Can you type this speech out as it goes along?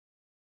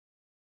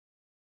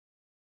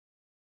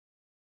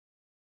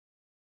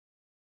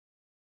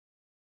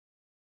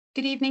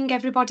Good evening,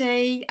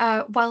 everybody.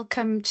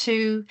 Welcome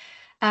to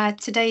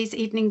today's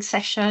evening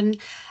session.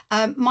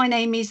 My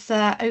name is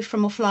Ofra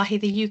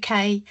Muflahi, the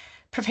UK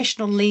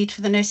Professional Lead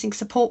for the Nursing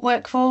Support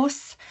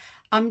Workforce.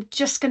 I'm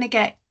just going to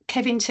get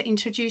Kevin to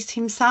introduce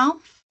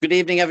himself. Good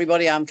evening,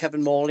 everybody. I'm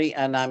Kevin Morley,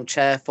 and I'm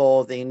Chair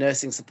for the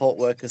Nursing Support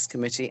Workers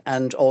Committee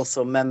and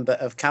also Member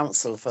of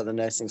Council for the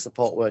Nursing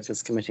Support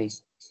Workers Committee.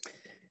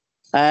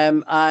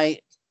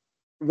 I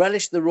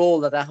relish the role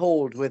that I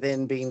hold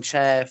within being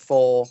Chair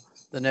for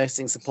the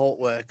nursing support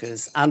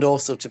workers and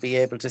also to be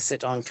able to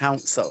sit on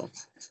council,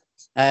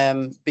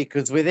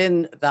 because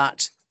within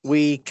that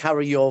we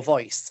carry your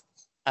voice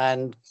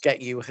and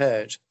get you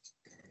heard.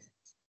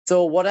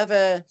 So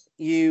whatever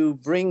you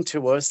bring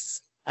to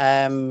us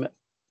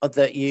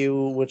that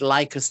you would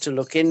like us to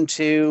look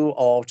into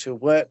or to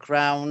work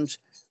around,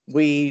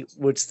 we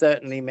would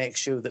certainly make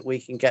sure that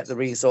we can get the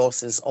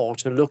resources or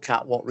to look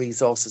at what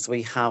resources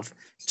we have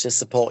to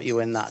support you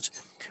in that.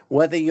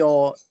 Whether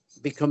you're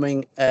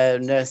becoming a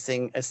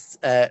nursing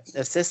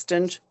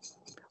assistant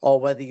or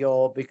whether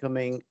you're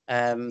becoming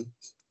a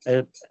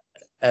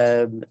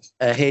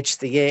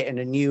HCA in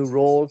a new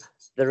role,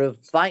 there are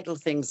vital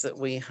things that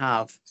we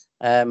have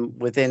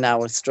within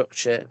our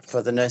structure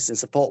for the nursing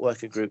support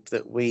worker group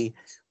that we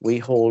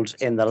hold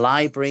in the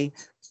library.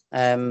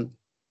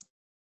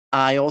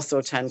 I also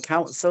attend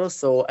council,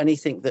 so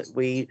anything that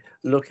we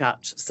look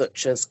at,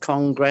 such as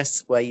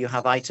Congress, where you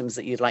have items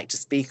that you'd like to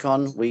speak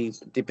on, we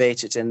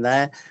debate it in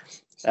there.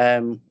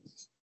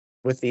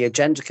 With the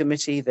agenda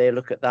committee, they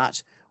look at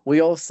that.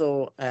 We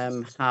also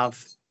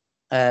have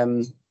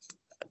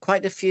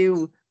quite a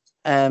few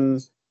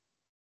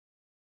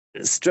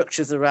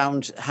structures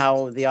around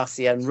how the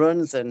RCN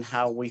runs and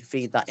how we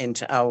feed that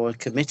into our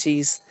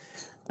committees.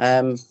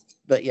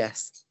 But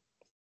yes,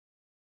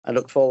 I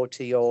look forward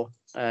to your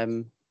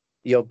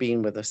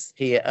being with us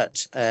here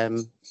at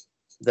the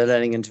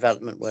Learning and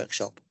Development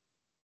Workshop.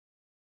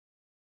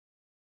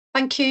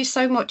 Thank you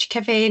so much,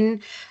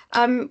 Kevin.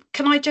 Can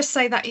I just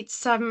say that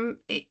it's an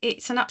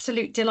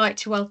absolute delight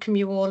to welcome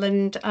you all,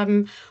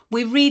 and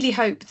we really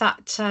hope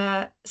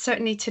that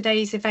certainly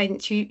today's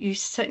event you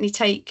certainly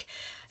take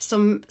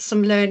some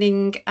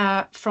learning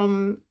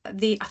from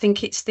I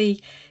think it's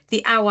the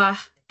hour,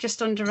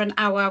 just under an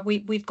hour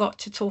we've got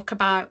to talk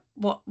about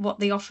what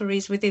the offer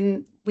is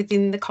within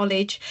the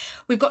college.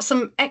 We've got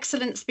some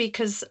excellent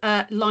speakers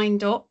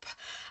lined up,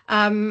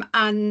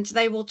 and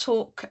they will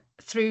talk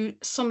through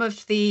some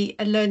of the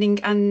learning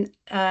and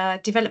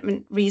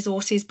development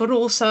resources, but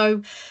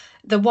also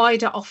the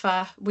wider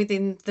offer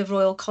within the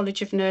Royal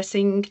College of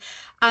Nursing,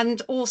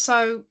 and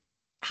also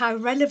how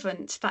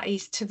relevant that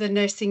is to the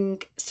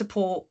nursing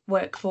support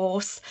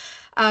workforce.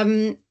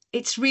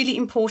 It's really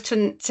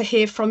important to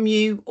hear from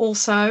you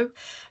also.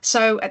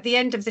 So at the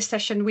end of the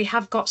session, we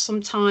have got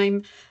some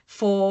time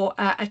for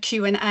a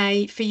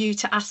Q&A for you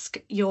to ask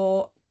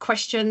your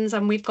questions,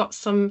 and we've got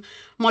some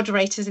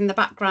moderators in the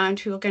background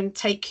who are going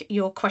to take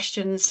your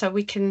questions, so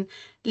we can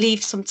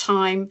leave some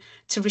time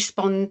to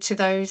respond to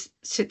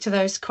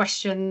those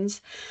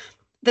questions.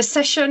 The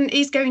session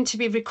is going to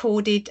be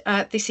recorded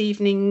this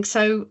evening,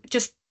 so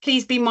just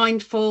please be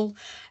mindful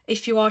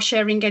if you are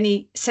sharing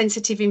any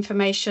sensitive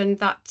information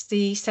that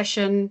the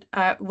session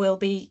will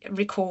be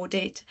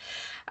recorded.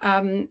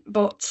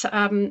 But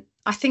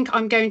I think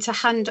I'm going to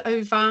hand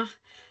over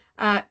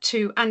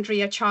to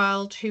Andrea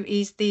Child, who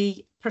is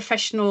the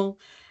professional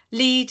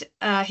lead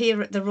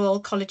here at the Royal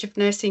College of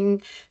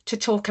Nursing, to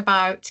talk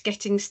about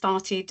getting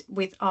started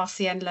with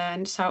RCN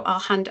Learn. So I'll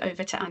hand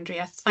over to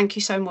Andrea. Thank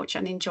you so much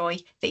and enjoy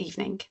the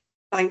evening.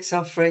 Thanks,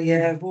 Ofra.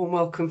 Yeah, warm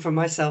welcome from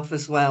myself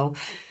as well.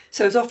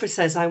 So as Ofra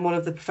says, I'm one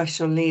of the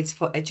professional leads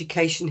for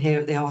education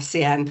here at the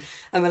RCN.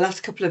 And the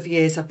last couple of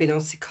years, I've been on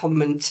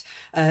secondment,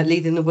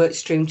 leading the work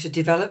stream to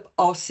develop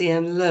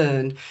RCN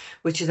Learn,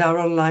 which is our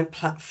online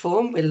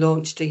platform. We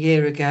launched a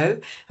year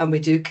ago, and we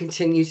do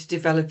continue to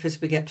develop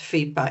as we get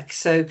feedback.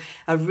 So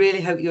I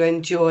really hope you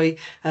enjoy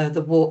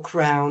the walk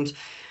round.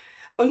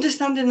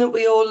 Understanding that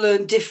we all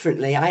learn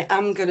differently, I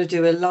am going to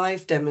do a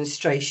live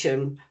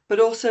demonstration,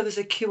 but also there's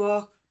a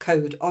QR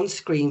code on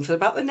screen for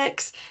about the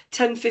next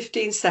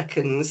 10-15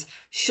 seconds.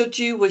 Should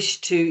you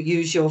wish to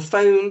use your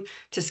phone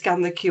to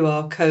scan the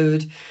QR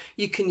code,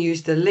 you can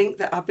use the link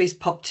that Abby's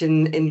popped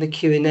in the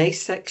Q&A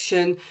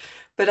section,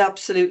 but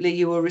absolutely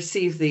you will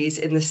receive these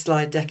in the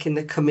slide deck in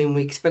the coming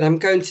weeks. But I'm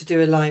going to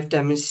do a live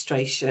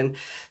demonstration,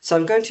 so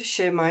I'm going to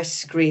share my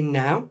screen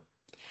now.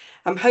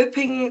 I'm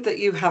hoping that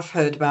you have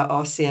heard about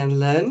RCN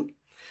Learn.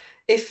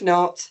 If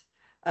not,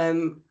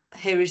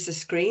 here is the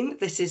screen.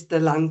 This is the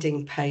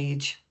landing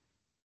page.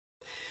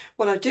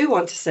 What I do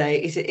want to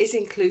say is it is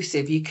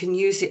inclusive. You can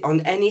use it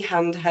on any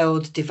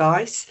handheld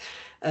device.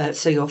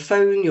 So your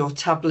phone, your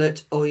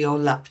tablet, or your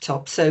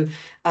laptop. So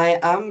I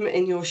am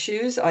in your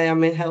shoes. I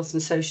am in health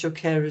and social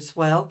care as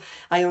well.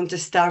 I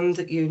understand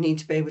that you need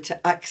to be able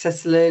to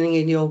access learning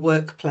in your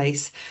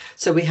workplace.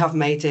 So we have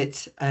made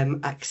it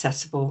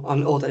accessible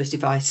on all those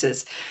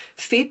devices.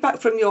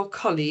 Feedback from your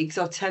colleagues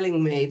are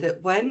telling me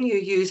that when you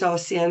use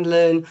RCN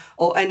Learn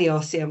or any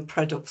RCN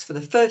products for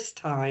the first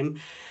time,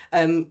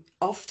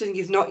 often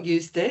you've not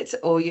used it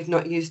or you've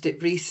not used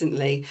it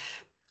recently,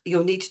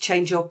 you'll need to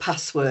change your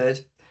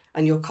password.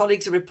 And your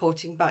colleagues are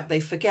reporting back they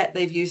forget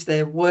they've used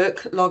their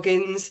work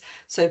logins.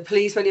 So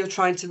please, when you're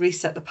trying to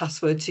reset the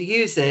password to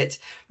use it,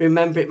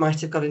 remember it might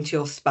have got into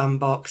your spam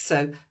box.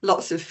 So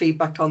lots of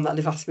feedback on that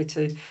they've asked me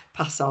to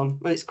pass on.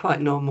 Well, it's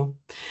quite normal.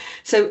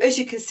 So as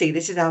you can see,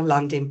 this is our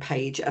landing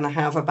page, and I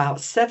have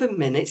about 7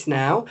 minutes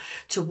now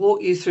to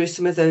walk you through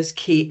some of those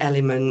key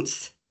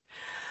elements.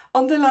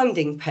 On the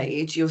landing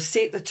page, you'll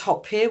see at the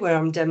top here where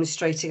I'm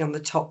demonstrating on the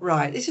top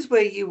right. This is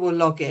where you will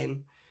log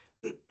in.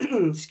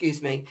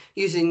 Excuse me,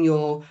 using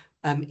your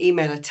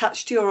email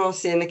attached to your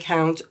RCN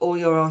account or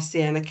your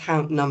RCN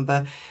account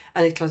number,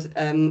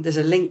 and there's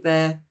a link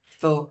there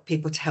for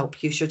people to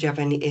help you should you have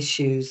any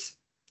issues.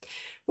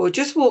 We'll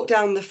just walk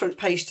down the front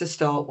page to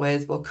start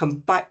with. We'll come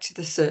back to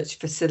the search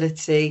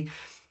facility.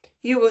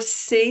 You will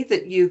see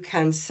that you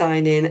can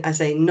sign in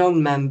as a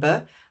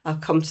non-member. I'll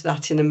come to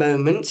that in a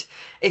moment.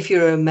 If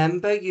you're a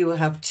member, you will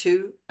have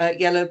two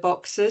yellow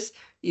boxes.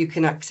 You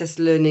can access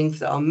learning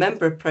that are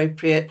member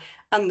appropriate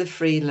and the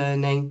free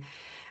learning.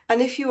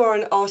 And if you are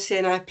an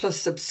RCNI Plus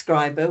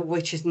subscriber,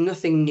 which is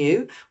nothing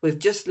new, we've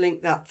just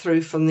linked that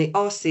through from the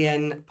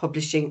RCNI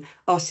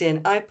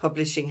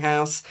Publishing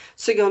House,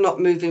 so you're not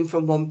moving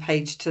from one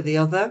page to the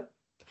other.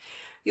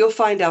 You'll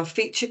find our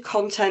featured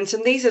content,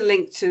 and these are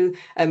linked to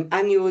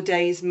annual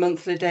days,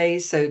 monthly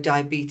days, so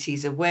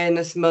Diabetes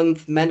Awareness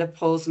Month,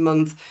 Menopause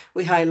Month.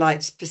 We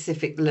highlight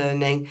specific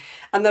learning,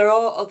 and there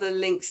are other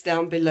links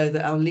down below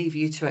that I'll leave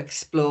you to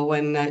explore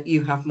when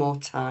you have more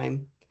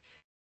time.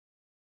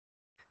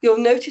 You'll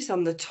notice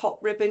on the top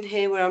ribbon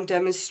here where I'm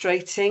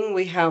demonstrating,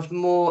 we have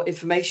more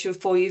information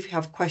for you if you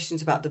have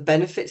questions about the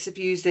benefits of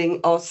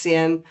using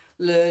RCN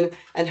Learn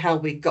and how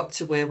we got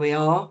to where we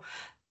are.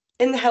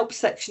 In the help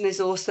section is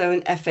also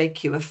an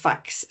FAQ, a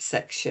facts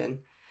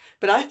section.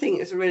 But I think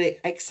it's a really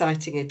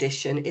exciting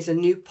addition is a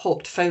new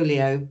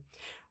portfolio.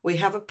 We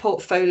have a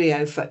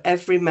portfolio for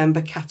every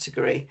member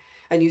category,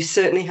 and you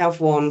certainly have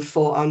one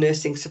for our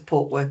nursing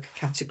support worker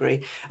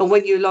category. And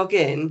when you log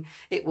in,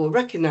 it will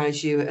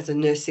recognise you as a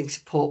nursing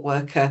support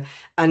worker,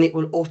 and it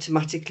will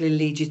automatically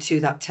lead you to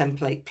that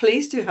template.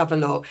 Please do have a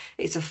look.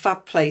 It's a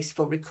fab place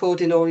for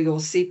recording all your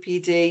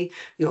CPD,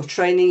 your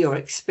training, your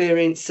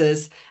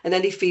experiences, and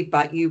any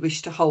feedback you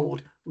wish to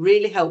hold.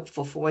 Really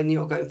helpful for when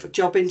you're going for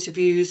job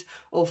interviews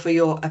or for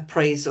your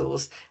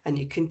appraisals. And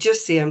you can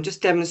just see, I'm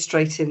just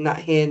demonstrating that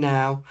here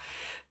now.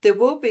 There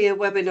will be a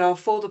webinar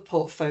for the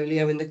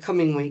portfolio in the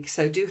coming weeks,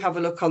 so do have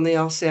a look on the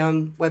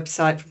RCN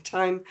website from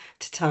time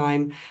to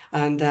time,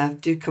 and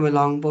do come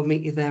along. We'll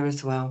meet you there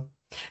as well.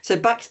 So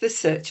back to the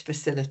search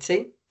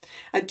facility.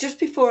 And just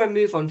before I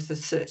move on to the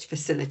search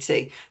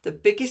facility, the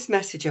biggest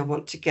message I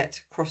want to get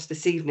across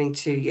this evening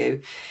to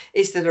you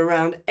is that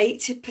around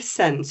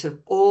 80% of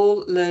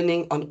all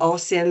learning on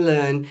RCN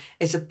Learn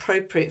is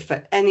appropriate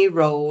for any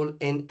role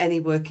in any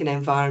working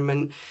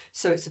environment.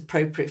 So it's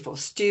appropriate for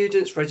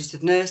students,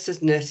 registered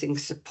nurses, nursing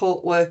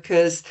support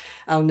workers,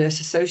 our nurse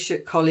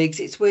associate colleagues.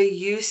 It's where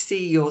you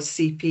see your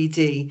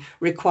CPD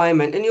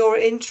requirement and your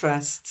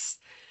interests.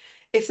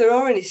 If there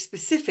are any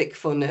specific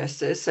for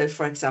nurses, so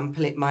for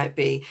example, it might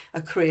be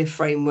a career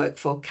framework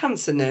for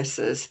cancer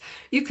nurses,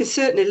 you can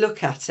certainly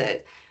look at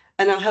it,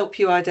 and I'll help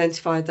you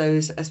identify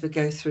those as we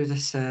go through the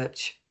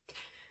search.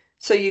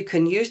 So you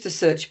can use the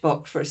search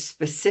box for a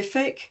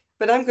specific,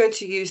 but I'm going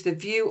to use the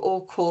view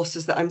all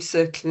courses that I'm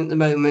circling at the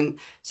moment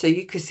so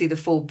you can see the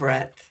full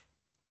breadth.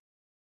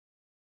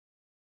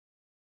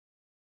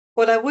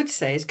 What I would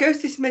say is go to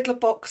this middle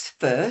box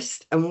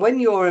first, and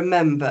when you're a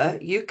member,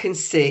 you can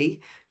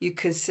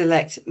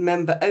select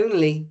member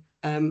only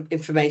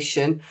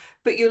information,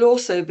 but you'll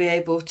also be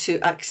able to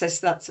access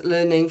that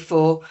learning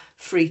for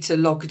free to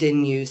logged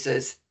in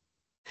users.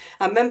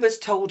 Our members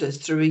told us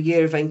through a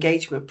year of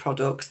engagement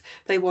products,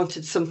 they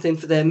wanted something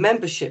for their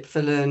membership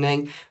for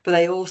learning, but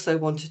they also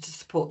wanted to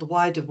support the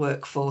wider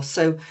workforce,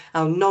 so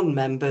our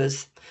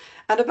non-members.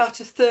 And about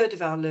a third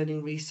of our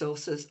learning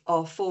resources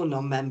are for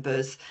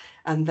non-members,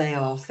 and they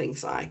are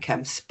things like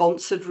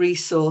sponsored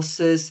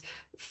resources,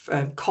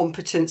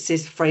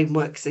 competencies,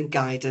 frameworks and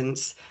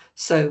guidance.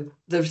 So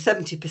the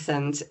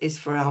 70% is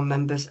for our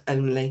members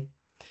only.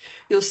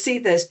 You'll see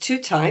there's two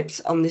types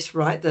on this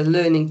right, the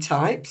learning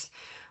types.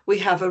 We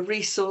have a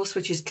resource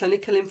which is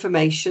clinical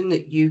information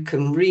that you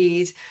can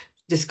read,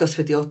 discuss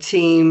with your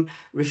team,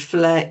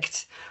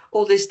 reflect,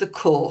 or there's the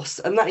course,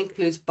 and that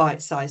includes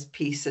bite-sized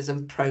pieces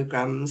and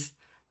programs.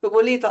 But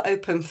we'll leave that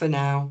open for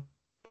now.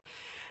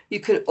 You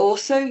can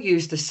also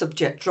use the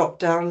subject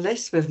drop-down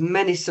list with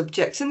many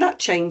subjects, and that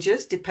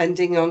changes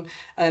depending on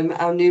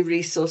our new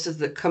resources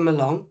that come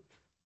along.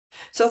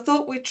 So I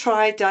thought we'd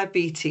try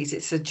diabetes.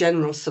 It's a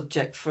general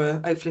subject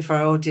for hopefully for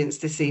our audience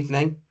this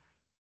evening.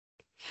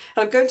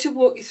 I'm going to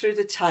walk you through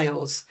the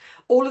tiles.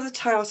 All of the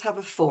tiles have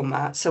a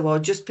format, so I'll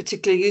just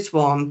particularly use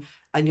one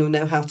and you'll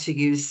know how to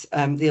use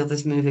the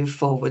others moving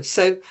forward.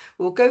 So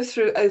we'll go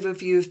through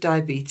overview of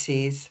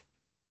diabetes.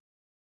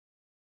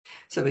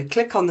 So we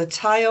click on the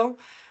tile,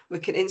 we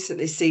can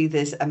instantly see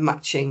there's a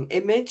matching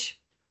image.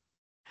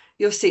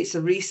 You'll see it's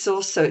a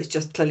resource, so it's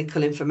just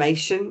clinical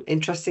information,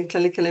 interesting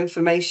clinical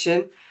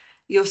information.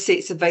 You'll see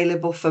it's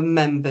available for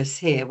members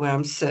here where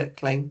I'm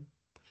circling.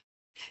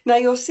 Now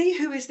you'll see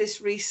who is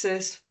this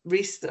resource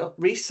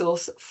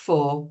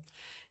for.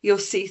 You'll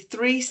see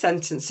 3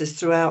 sentences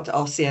throughout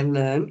RCN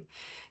Learn.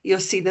 You'll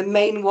see the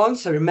main one,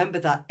 so remember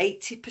that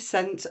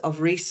 80% of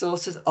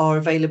resources are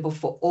available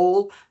for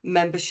all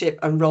membership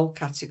and role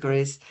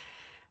categories.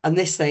 And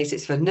this says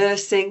it's for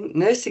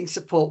nursing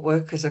support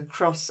workers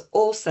across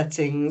all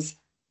settings.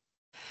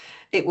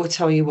 It will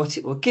tell you what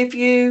it will give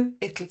you.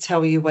 It'll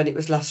tell you when it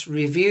was last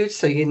reviewed,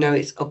 so you know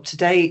it's up to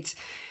date.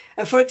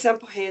 And for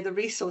example, here, the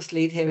resource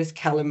lead here is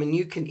Callum, and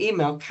you can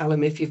email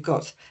Callum if you've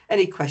got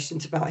any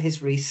questions about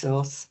his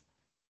resource.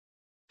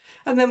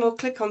 And then we'll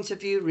click on to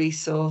view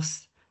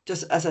resource,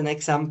 just as an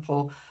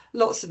example.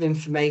 Lots of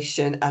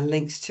information and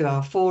links to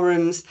our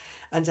forums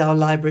and our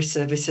library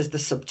services, the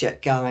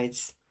subject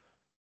guides.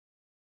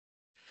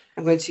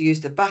 I'm going to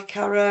use the back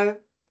arrow,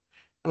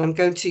 and I'm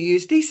going to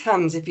use these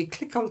hands. If you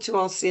click onto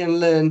RCN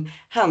Learn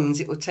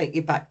hands, it will take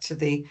you back to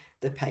the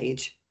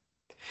page.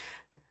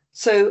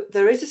 So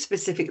there is a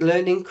specific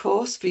learning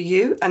course for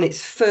you, and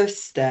it's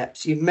First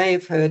Steps. You may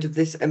have heard of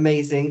this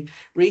amazing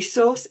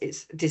resource.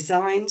 It's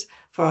designed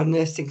for our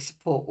nursing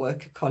support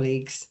worker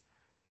colleagues.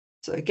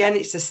 So again,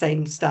 it's the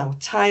same style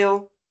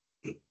tile.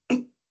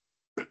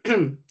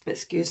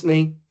 Excuse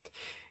me.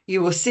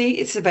 You will see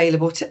it's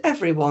available to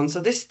everyone.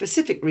 So this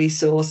specific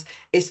resource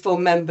is for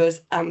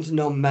members and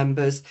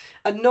non-members.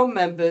 And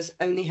non-members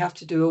only have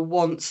to do a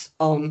once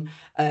on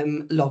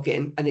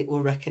login, and it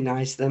will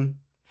recognise them.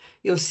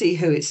 You'll see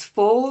who it's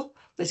for.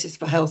 This is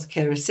for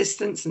healthcare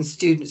assistants and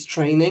students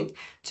training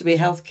to be a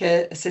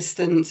healthcare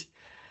assistant.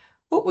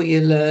 What will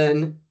you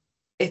learn?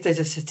 If there's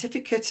a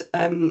certificate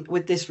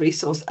with this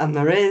resource, and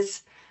there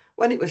is,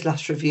 when it was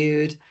last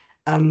reviewed,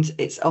 and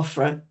its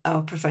offer,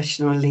 our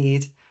professional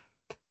lead.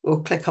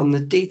 We'll click on the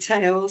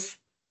details.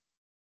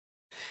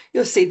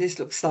 You'll see this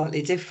looks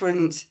slightly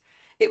different.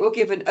 It will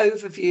give an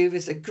overview.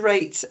 There's a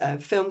great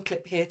film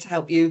clip here to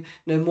help you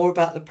know more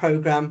about the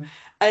programme,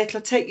 and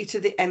it'll take you to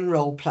the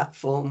Enroll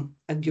platform,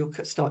 and you'll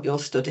start your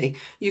study.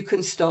 You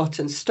can start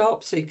and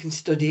stop, so you can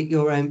study at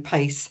your own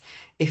pace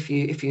if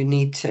you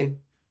need to.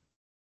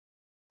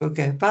 We'll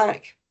go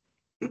back.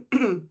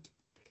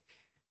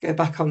 Go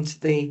back onto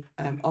the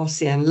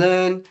RCN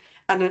Learn.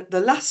 And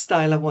the last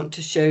style I want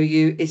to show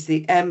you is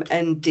the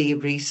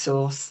MND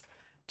resource,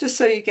 just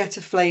so you get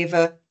a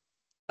flavour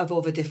of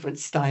all the different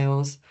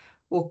styles.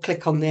 We'll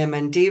click on the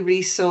MND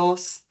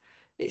resource.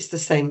 It's the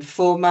same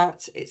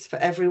format. It's for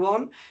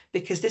everyone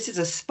because this is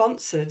a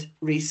sponsored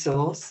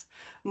resource.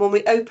 And when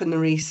we open the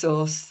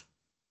resource,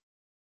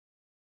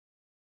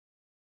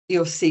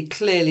 you'll see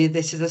clearly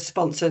this is a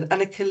sponsored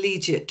and a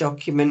collegiate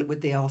document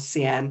with the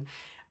RCN.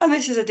 And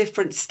this is a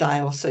different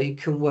style, so you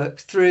can work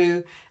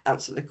through,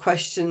 answer the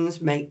questions,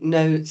 make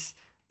notes,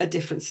 a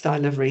different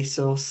style of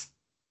resource.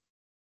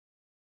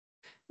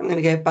 I'm going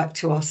to go back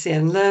to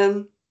RCN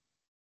Learn.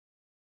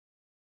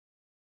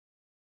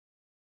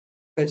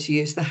 I'm going to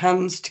use the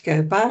hands to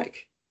go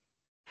back.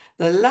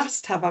 The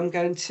last tab I'm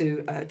going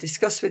to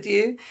discuss with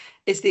you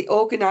is the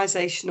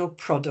organisational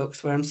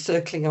products, where I'm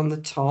circling on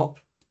the top.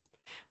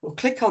 We'll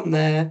click on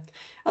there,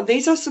 and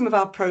these are some of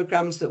our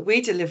programmes that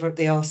we deliver at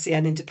the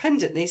RCN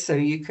independently, so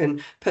you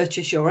can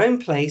purchase your own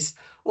place,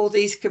 or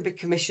these can be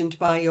commissioned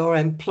by your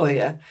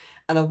employer.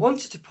 And I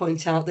wanted to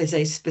point out there's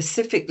a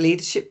specific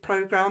leadership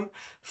programme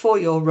for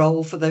your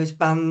role for those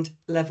band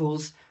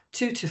levels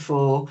 2 to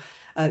 4.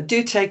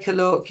 Do take a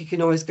look. You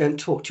can always go and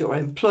talk to your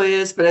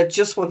employers, but I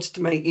just wanted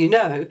to make you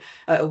know,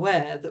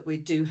 aware that we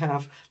do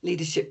have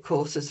leadership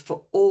courses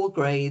for all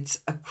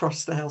grades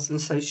across the health and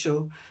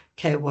social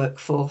care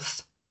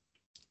workforce.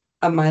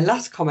 And my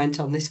last comment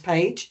on this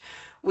page,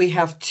 we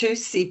have 2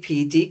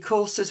 CPD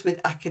courses with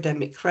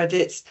academic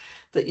credits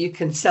that you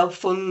can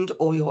self-fund,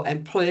 or your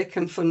employer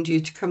can fund you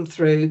to come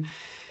through.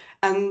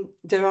 And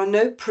there are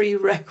no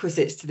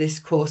prerequisites to this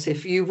course.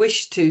 If you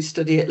wish to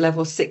study at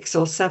level 6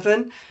 or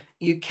 7,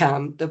 you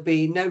can. There'll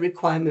be no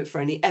requirement for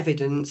any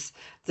evidence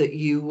that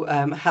you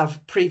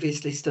have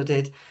previously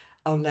studied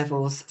on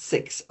levels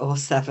 6 or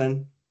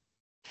 7.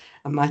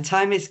 And my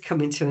time is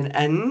coming to an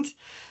end.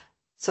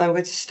 So I'm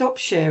going to stop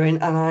sharing,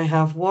 and I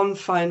have one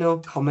final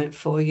comment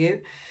for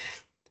you.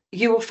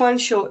 You will find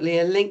shortly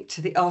a link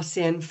to the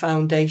RCN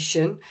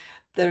Foundation.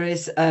 There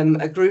is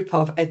a group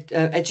of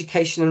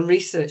education and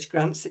research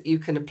grants that you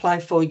can apply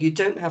for. You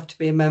don't have to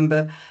be a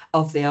member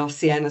of the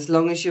RCN as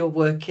long as you're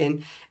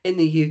working in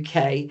the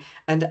UK,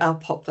 and I'll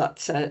pop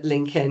that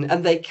link in.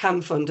 And they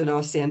can fund an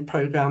RCN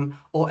programme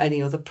or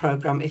any other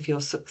programme if you're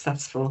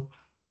successful.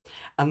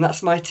 And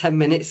that's my 10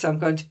 minutes. So I'm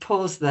going to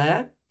pause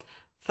there.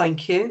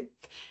 Thank you.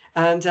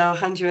 And I'll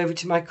hand you over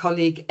to my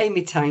colleague,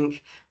 Amy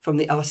Tank from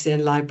the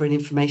RCN Library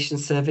and Information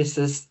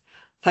Services.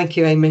 Thank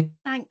you, Amy.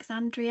 Thanks,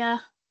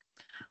 Andrea.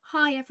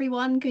 Hi,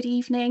 everyone. Good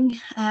evening.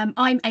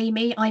 I'm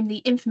Amy. I'm the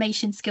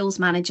Information Skills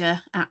Manager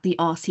at the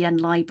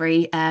RCN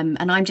Library, and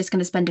I'm just going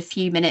to spend a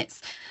few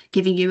minutes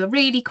giving you a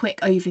really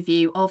quick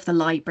overview of the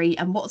library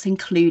and what's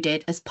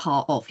included as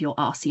part of your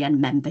RCN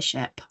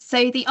membership.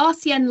 So the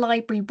RCN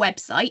Library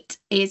website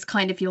is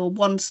kind of your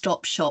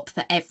one-stop shop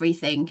for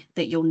everything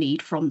that you'll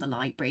need from the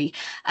library.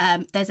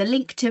 There's a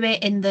link to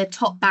it in the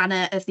top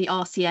banner of the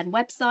RCN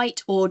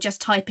website, or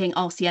just typing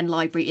RCN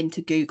Library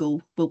into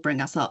Google will bring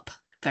us up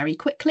very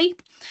quickly.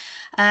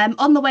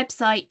 On the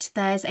website,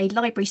 there's a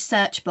library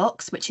search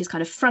box, which is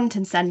kind of front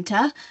and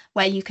centre,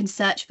 where you can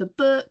search for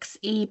books,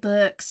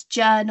 ebooks,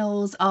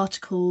 journals,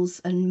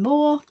 articles, and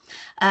more.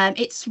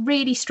 It's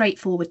really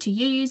straightforward to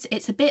use.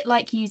 It's a bit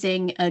like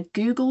using a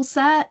Google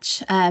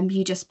search.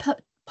 You just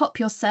pop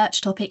your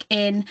search topic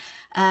in,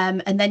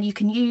 and then you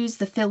can use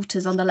the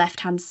filters on the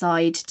left-hand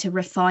side to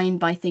refine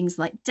by things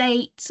like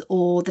date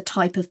or the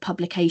type of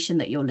publication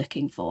that you're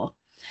looking for.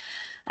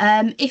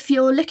 If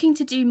you're looking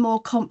to do more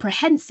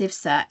comprehensive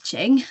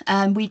searching,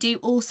 we do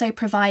also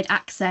provide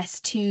access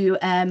to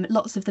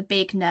lots of the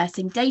big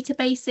nursing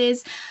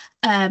databases,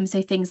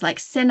 so things like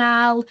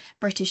CINAHL,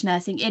 British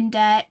Nursing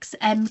Index,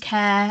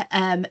 MCare,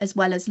 as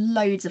well as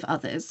loads of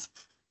others.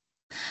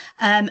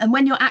 And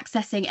when you're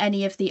accessing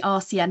any of the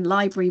RCN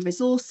library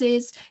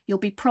resources, you'll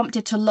be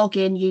prompted to log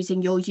in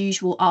using your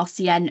usual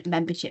RCN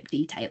membership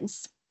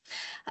details.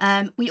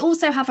 We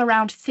also have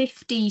around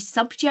 50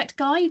 subject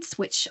guides,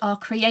 which are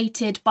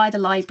created by the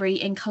library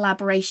in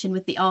collaboration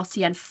with the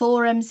RCN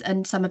forums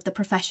and some of the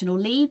professional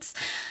leads.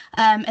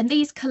 And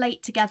these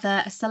collate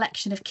together a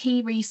selection of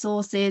key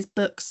resources,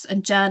 books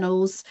and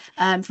journals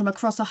from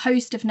across a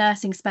host of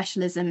nursing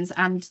specialisms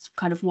and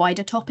kind of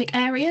wider topic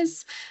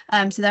areas.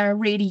 So they're a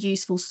really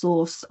useful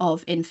source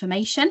of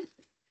information.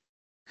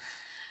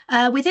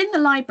 Within the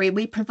library,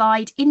 we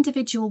provide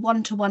individual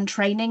one-to-one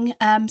training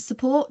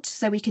support,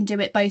 so we can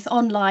do it both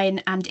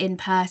online and in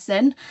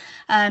person.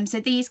 So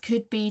these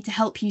could be to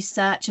help you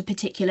search a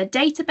particular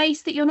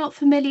database that you're not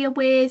familiar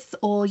with,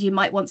 or you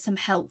might want some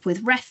help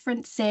with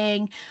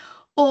referencing,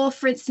 or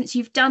for instance,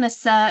 you've done a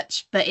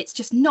search, but it's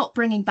just not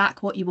bringing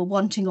back what you were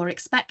wanting or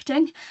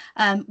expecting.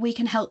 We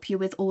can help you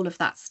with all of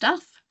that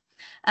stuff.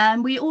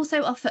 We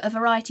also offer a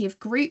variety of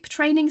group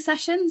training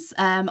sessions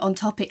on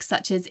topics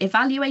such as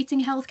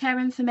evaluating healthcare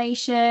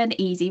information,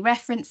 easy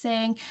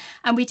referencing,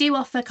 and we do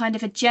offer kind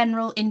of a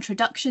general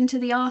introduction to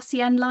the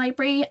RCN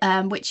library,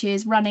 which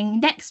is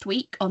running next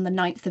week on the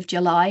 9th of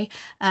July.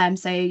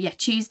 So yeah,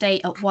 Tuesday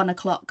at 1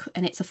 o'clock,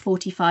 and it's a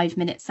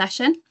 45-minute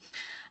session.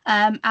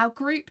 Our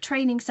group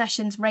training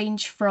sessions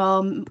range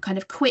from kind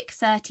of quick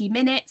 30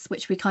 minutes,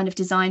 which we kind of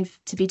designed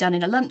to be done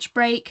in a lunch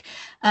break,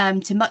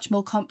 to much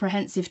more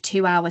comprehensive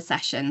 2-hour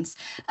sessions.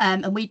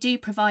 And we do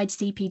provide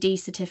CPD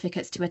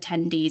certificates to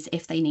attendees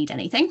if they need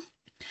anything.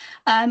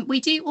 We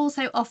do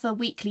also offer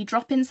weekly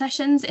drop-in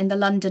sessions in the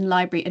London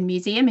Library and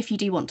Museum if you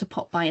do want to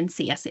pop by and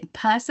see us in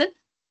person.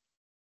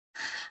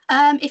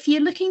 If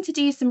you're looking to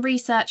do some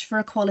research for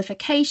a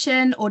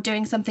qualification or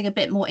doing something a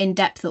bit more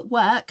in-depth at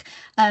work,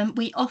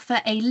 we offer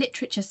a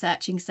literature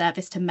searching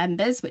service to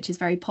members, which is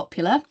very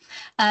popular.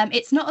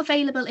 It's not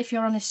available if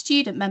you're on a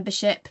student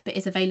membership, but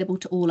is available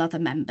to all other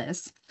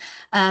members.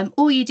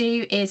 All you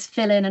do is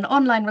fill in an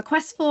online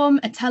request form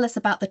and tell us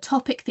about the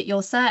topic that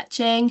you're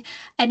searching,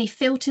 any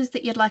filters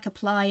that you'd like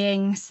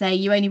applying, say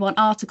you only want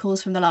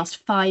articles from the last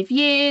 5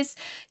 years,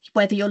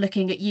 whether you're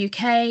looking at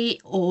UK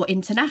or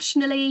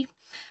internationally.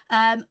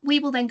 We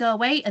will then go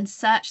away and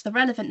search the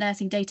relevant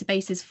nursing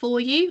databases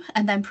for you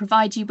and then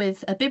provide you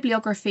with a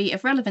bibliography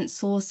of relevant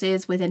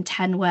sources within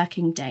 10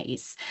 working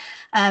days.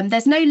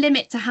 There's no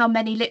limit to how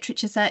many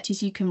literature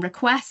searches you can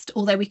request,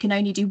 although we can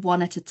only do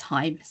one at a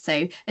time.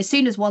 So as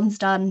soon as one's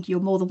done, you're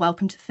more than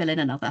welcome to fill in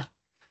another.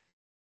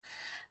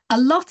 A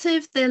lot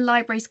of the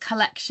library's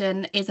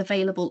collection is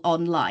available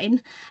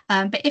online,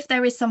 but if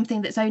there is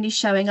something that's only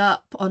showing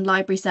up on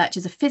library search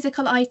as a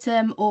physical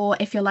item, or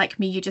if you're like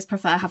me, you just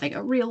prefer having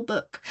a real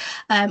book,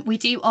 we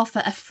do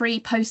offer a free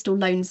postal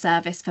loan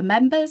service for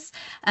members.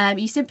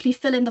 You simply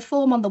fill in the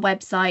form on the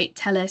website,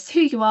 tell us who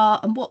you are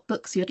and what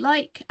books you'd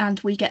like, and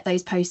we get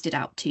those posted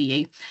out to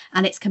you.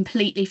 And it's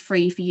completely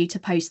free for you to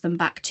post them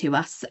back to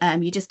us.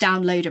 You just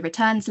download a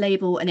returns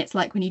label, and it's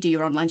like when you do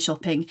your online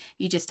shopping,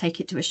 you just take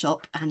it to a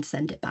shop and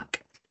send it back.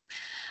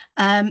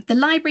 The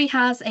library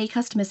has a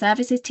customer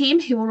services team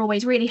who are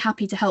always really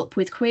happy to help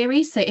with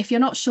queries. So if you're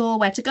not sure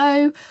where to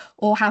go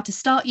or how to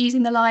start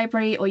using the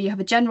library, or you have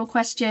a general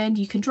question,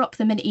 you can drop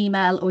them an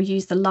email or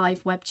use the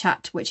live web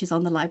chat, which is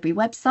on the library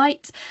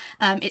website.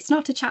 It's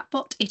not a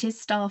chatbot, it is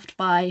staffed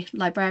by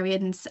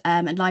librarians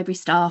and library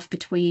staff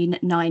between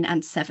 9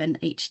 and 7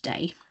 each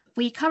day.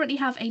 We currently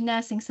have a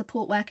nursing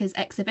support workers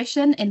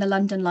exhibition in the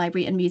London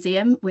Library and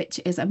Museum, which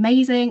is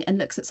amazing and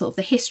looks at sort of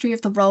the history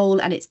of the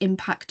role and its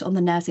impact on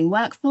the nursing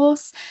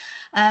workforce.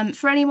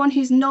 For anyone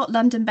who's not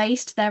London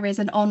based, there is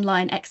an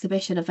online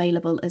exhibition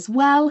available as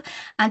well.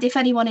 And if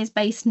anyone is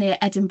based near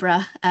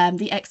Edinburgh,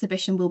 the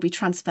exhibition will be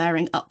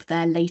transferring up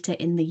there later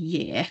in the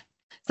year.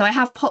 So I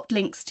have popped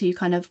links to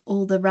kind of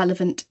all the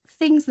relevant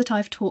things that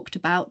I've talked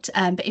about.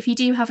 But if you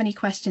do have any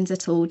questions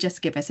at all,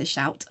 just give us a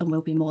shout and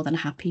we'll be more than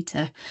happy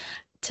to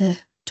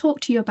talk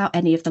to you about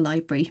any of the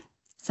library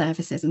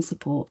services and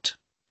support.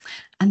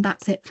 And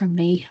that's it from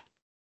me.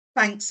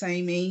 Thanks,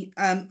 Amy.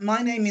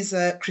 My name is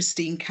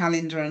Christine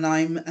Callender and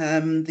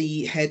I'm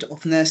the head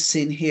of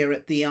nursing here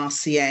at the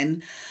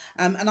RCN.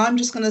 And I'm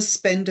just going to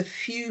spend a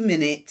few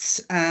minutes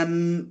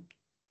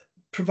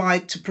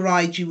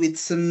provide you with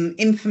some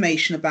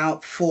information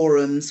about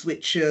forums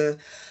which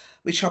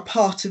are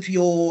part of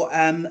your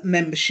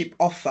membership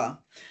offer.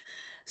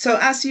 So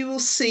as you will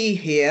see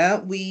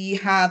here, we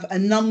have a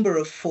number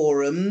of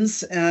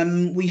forums.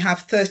 We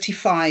have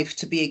 35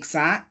 to be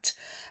exact.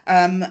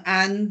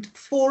 And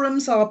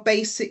forums are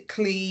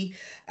basically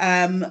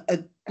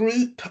a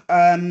group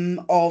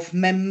of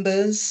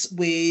members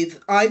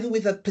with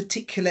either a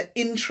particular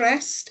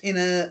interest in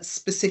a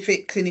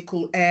specific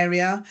clinical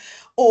area,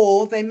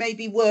 or they may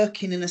be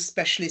working in a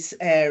specialist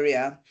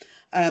area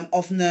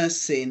of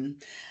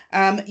nursing.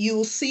 You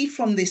will see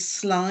from this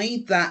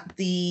slide that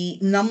the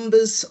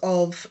numbers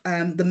of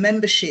the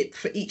membership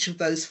for each of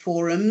those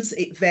forums,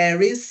 it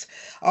varies.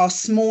 Our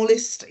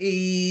smallest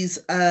is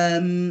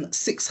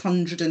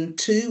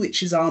 602,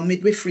 which is our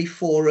midwifery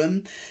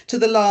forum, to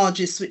the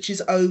largest, which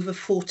is over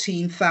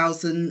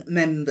 14,000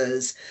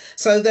 members.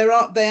 So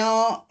they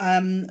are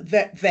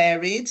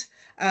varied.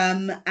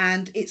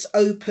 And it's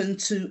open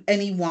to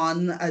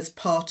anyone as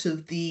part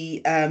of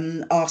the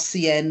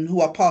RCN, who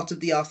are part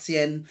of the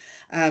RCN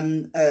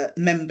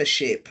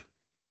membership.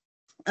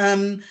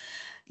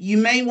 You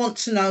may want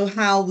to know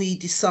how we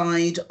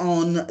decide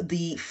on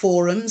the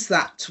forums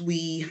that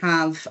we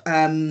have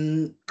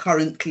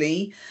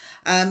currently.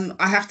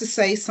 I have to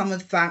say some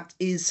of that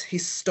is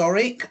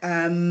historic,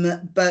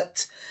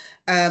 but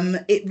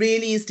it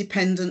really is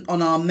dependent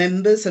on our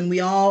members, and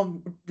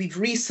we've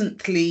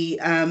recently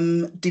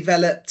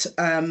developed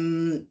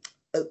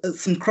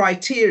some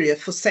criteria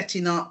for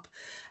setting up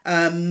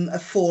a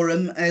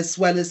forum as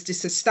well as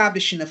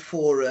disestablishing a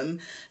forum.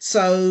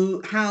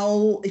 So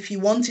if you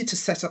wanted to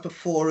set up a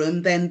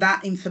forum, then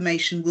that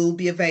information will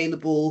be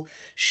available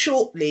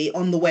shortly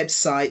on the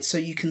website, so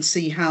you can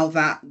see how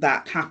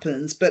that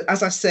happens. But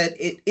as I said,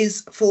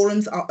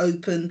 forums are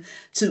open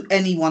to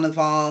any one of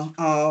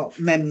our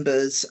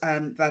members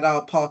that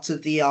are part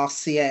of the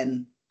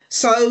RCN.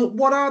 So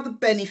what are the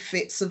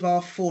benefits of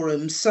our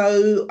forums?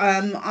 So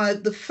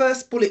the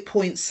first bullet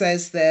point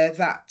says there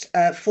that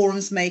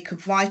forums make a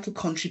vital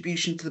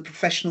contribution to the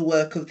professional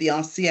work of the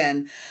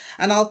RCN.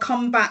 And I'll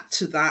come back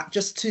to that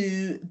just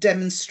to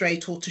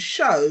demonstrate or to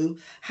show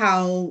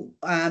how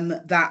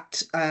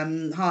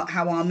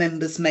how our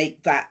members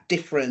make that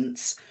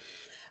difference.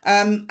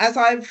 As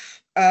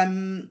I've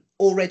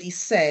already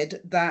said,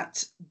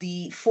 that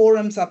the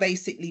forums are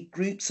basically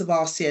groups of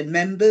RCN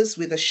members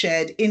with a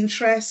shared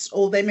interest,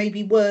 or they may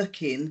be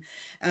working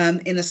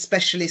in a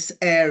specialist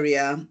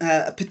area,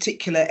 a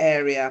particular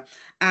area.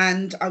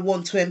 And I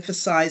want to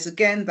emphasize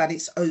again that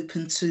it's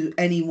open to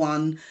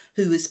anyone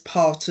who is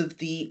part of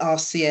the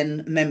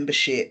RCN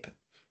membership.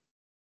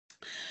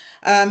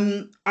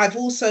 I've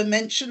also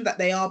mentioned that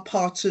they are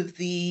part of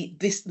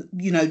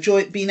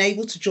being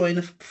able to join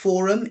a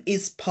forum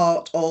is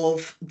part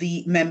of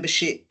the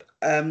membership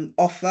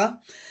offer.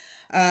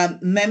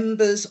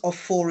 Members of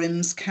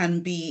forums can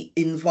be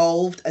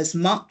involved as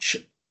much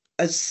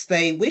as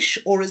they wish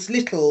or as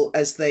little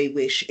as they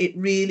wish. It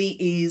really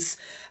is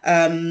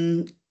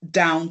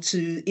down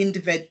to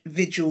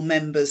individual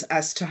members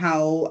as to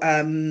how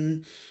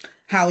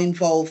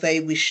involved they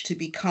wish to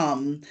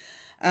become.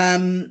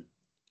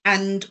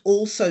 And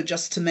also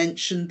just to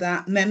mention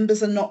that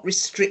members are not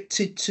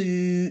restricted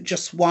to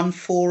just one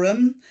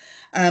forum,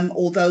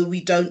 although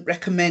we don't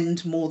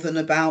recommend more than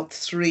about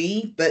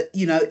 3, but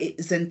it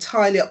is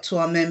entirely up to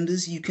our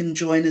members. You can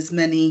join as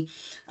many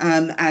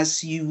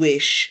as you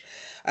wish.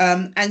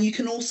 And you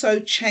can also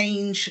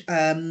change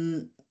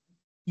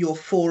your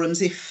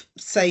forums if,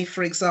 say,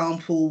 for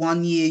example,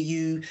 one year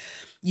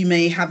you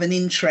may have an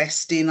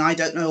interest in, I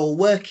don't know, or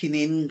working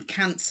in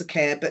cancer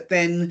care, but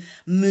then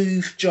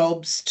move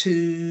jobs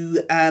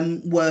to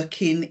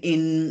working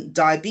in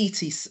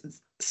diabetes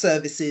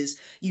services.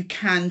 You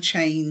can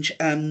change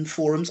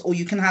forums, or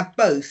you can have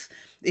both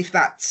if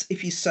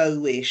you so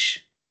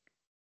wish.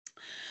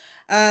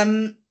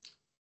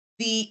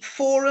 The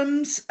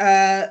forums,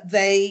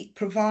 they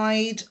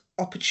provide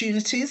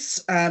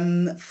opportunities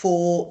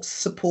for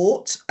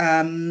support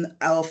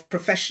of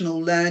professional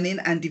learning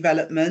and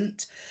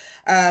development.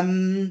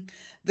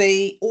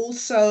 They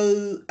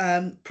also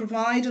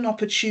provide an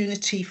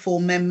opportunity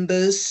for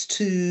members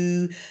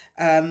to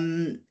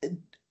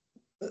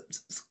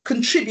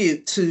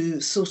contribute to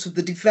sort of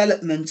the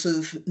development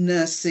of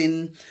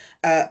nursing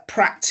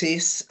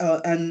practice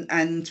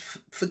and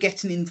for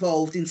getting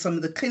involved in some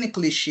of the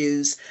clinical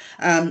issues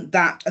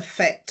that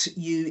affect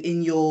you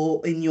in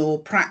your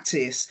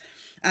practice.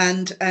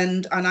 And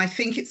I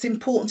think it's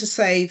important to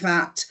say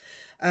that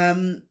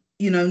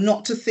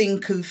not to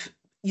think of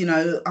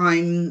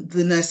I'm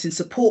the nursing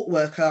support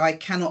worker, I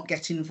cannot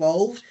get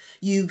involved.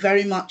 You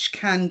very much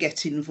can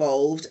get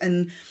involved,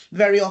 and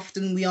very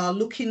often we are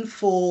looking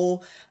for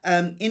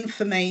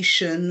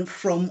information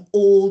from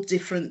all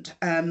different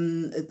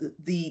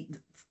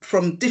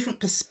from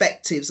different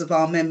perspectives of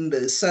our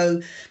members.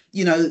 So,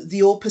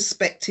 your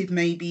perspective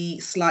may be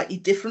slightly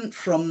different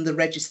from the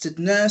registered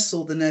nurse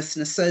or the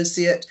nursing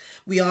associate.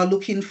 We are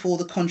looking for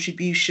the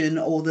contribution,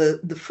 or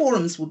the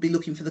forums will be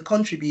looking for the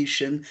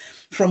contribution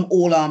from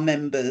all our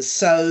members.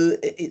 So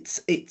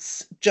it's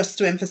just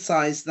to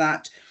emphasize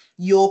that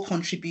your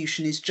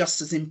contribution is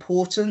just as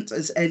important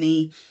as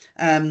any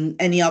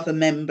other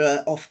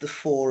member of the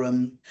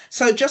forum.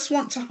 So just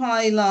want to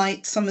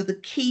highlight some of the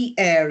key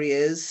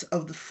areas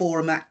of the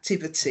forum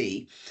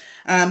activity.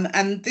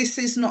 And this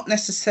is not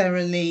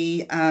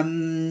necessarily,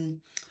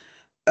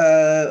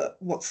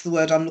 what's the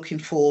word I'm looking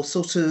for,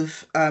 sort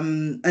of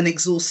an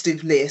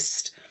exhaustive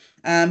list.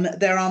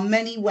 There are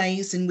many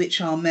ways in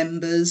which our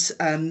members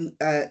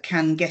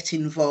can get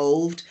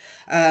involved,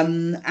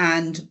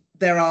 and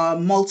there are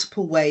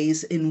multiple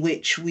ways in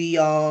which we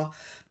are,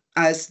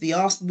 as in the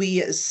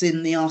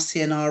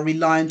RCN, are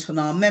reliant on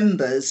our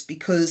members,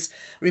 because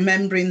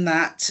remembering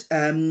that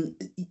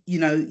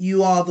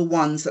you are the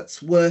ones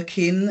that's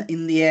working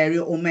in the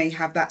area or may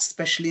have that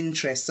special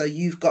interest, so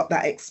you've got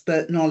that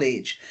expert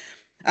knowledge.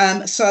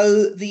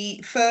 So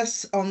the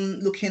first,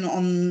 looking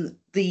on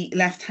the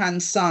left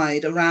hand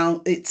side,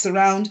 it's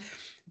around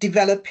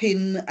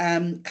developing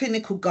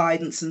clinical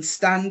guidance and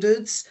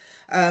standards.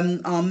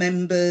 Our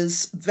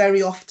members,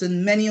 very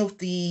often, many of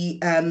the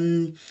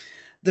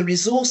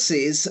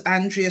resources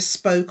Andrea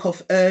spoke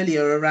of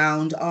earlier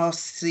around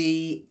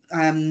RCN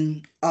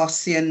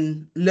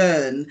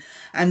Learn,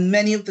 and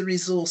many of the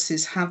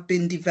resources have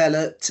been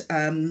developed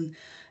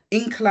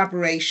in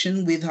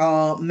collaboration with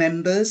our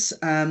members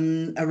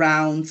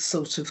around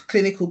sort of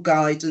clinical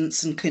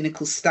guidance and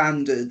clinical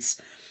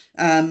standards.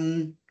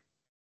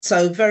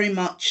 So very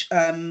much,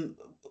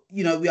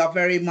 we are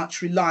very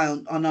much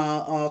reliant on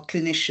our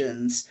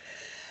clinicians.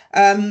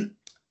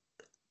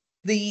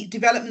 The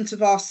development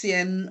of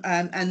RCN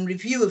and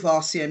review of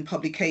RCN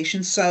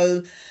publications.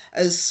 So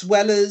as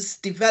well as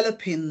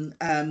developing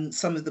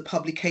some of the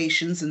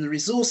publications and the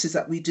resources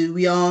that we do,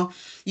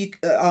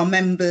 our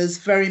members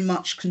very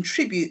much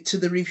contribute to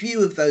the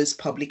review of those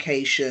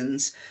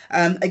publications.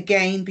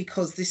 Again,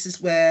 because this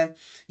is where,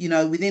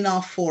 within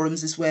our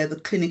forums is where the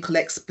clinical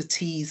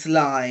expertise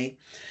lie.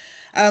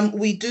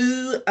 We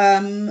do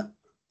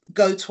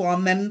go to our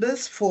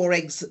members for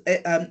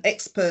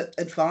expert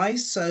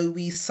advice. So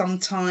we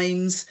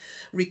sometimes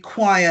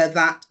require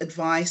that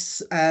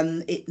advice.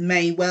 It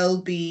may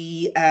well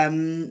be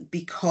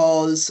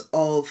because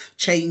of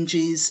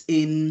changes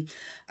in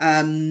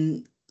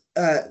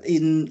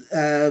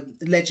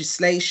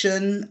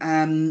legislation,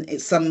 in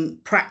some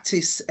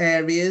practice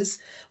areas.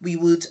 We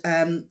would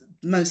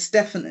most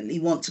definitely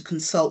want to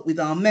consult with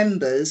our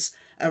members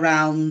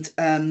around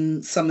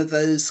some of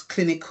those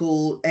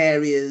clinical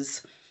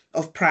areas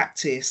of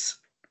practice.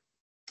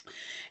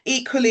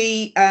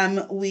 Equally,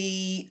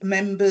 we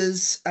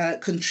members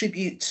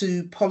contribute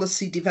to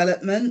policy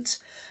development.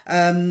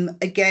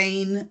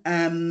 Again,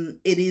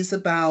 it is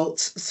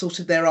about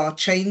there are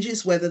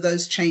changes, whether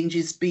those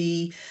changes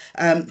be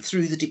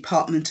through the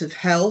Department of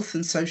Health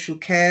and Social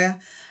Care.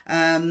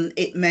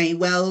 It may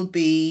well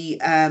be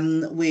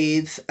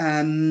with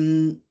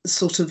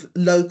sort of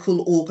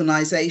local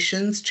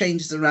organisations,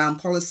 changes around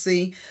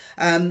policy,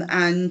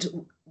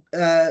 and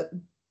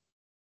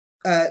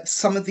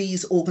some of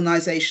these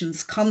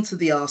organisations come to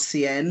the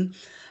RCN,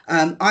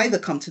 either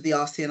come to the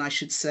RCN, I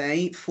should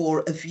say,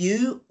 for a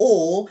view,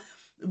 or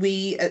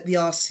we at the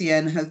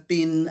RCN have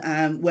been,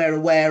 we're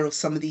aware of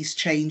some of these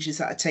changes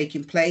that are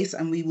taking place,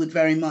 and we would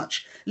very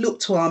much look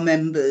to our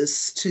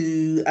members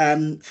to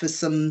for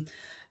some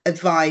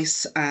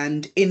advice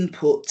and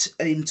input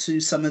into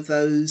some of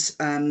those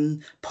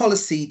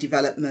policy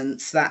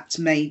developments that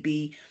may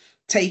be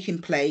taking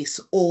place,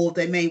 or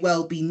there may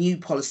well be new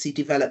policy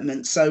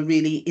developments, so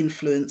really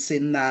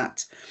influencing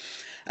that.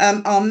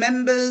 Our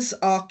members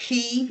are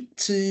key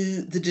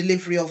to the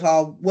delivery of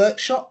our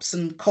workshops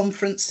and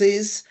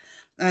conferences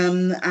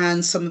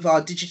and some of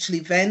our digital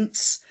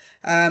events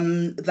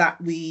that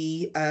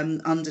we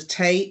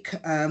undertake,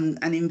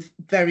 and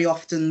very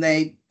often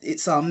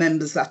it's our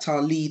members that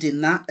are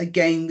leading that,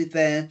 again with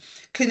their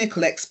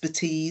clinical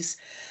expertise.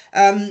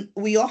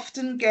 We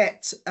often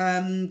get,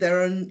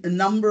 there are a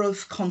number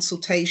of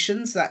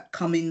consultations that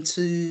come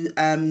into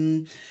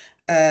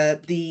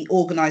the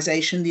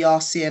organisation, the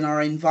RCN,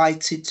 are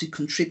invited to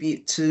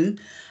contribute to.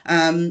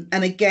 And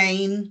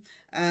again,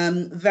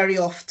 very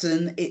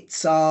often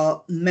it's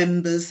our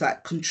members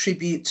that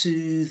contribute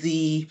to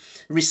the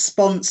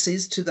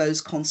responses to those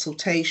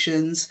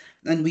consultations,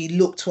 and we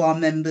look to our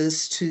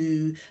members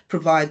to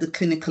provide the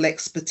clinical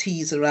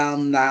expertise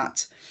around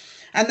that.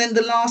 And then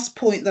the last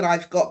point that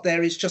I've got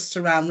there is just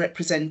around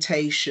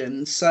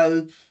representation.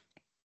 So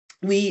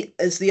we,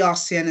 as the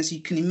RCN, as you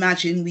can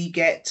imagine, we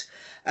get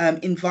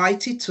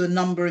invited to a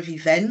number of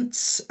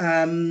events,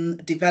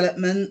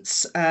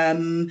 developments.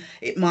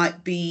 It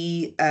might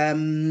be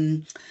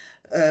not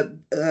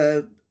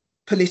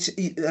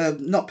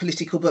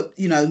political, but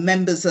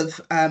members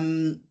of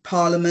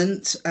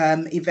parliament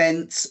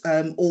events,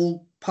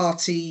 all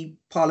party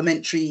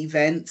parliamentary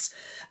events.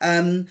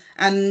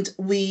 And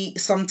we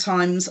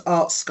sometimes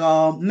ask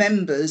our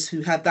members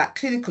who have that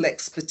clinical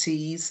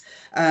expertise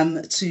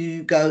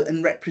to go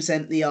and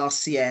represent the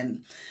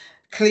RCN.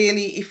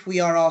 Clearly, if we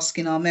are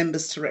asking our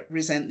members to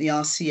represent the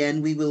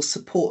RCN, we will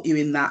support you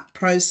in that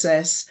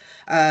process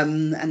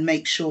and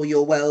make sure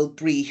you're well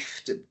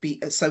briefed.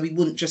 So we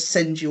wouldn't just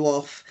send you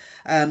off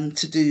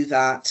to do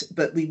that,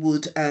 but we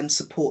would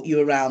support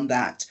you around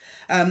that.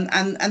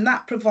 And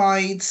that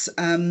provides,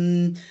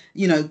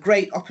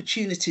 great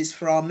opportunities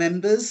for our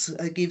members,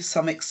 give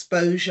some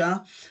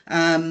exposure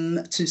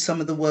to some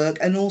of the work,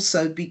 and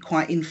also be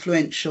quite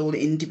influential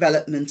in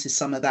development of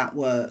some of that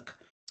work.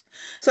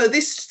 So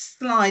this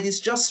slide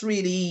is just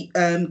really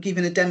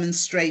giving a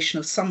demonstration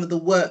of some of the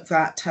work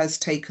that has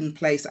taken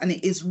place, and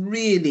it is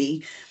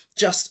really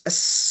just a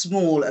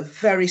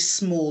very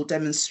small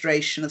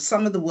demonstration of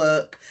some of the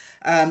work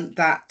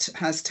that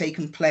has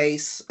taken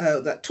place,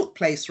 that took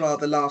place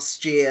rather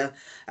last year,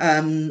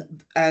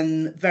 and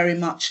very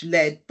much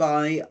led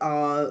by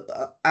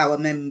our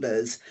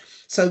members.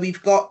 So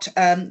we've got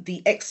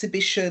the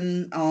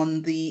exhibition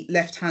on the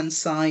left-hand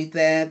side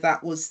there.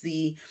 That was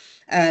the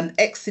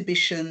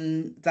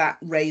exhibition that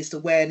raised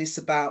awareness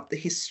about the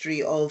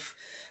history of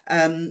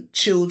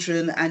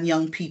children and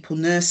young people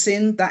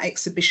nursing. That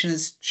exhibition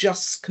has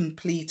just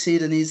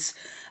completed and is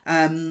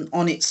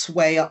on its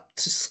way up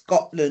to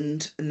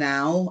Scotland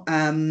now.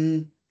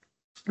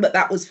 But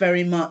that was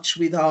very much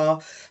with our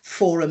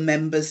forum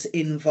members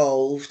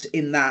involved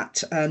in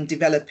that,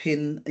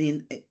 developing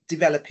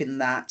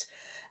that.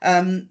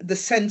 The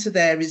centre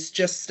there is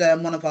just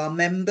one of our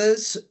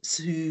members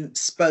who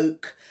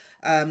spoke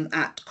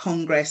at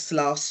Congress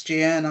last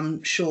year, and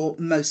I'm sure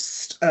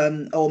most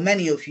or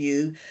many of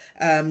you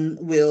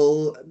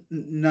will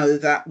know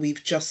that we're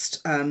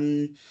just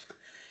 2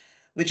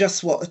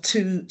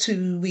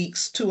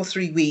 or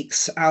 3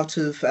 weeks out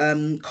of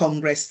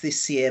Congress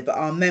this year, but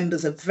our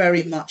members are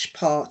very much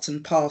part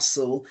and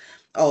parcel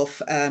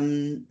of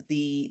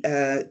the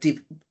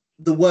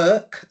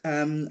work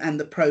and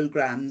the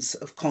programmes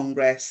of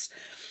Congress.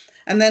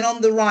 And then on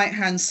the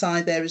right-hand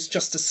side, there is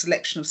just a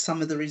selection of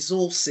some of the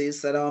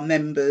resources that our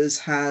members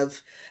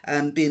have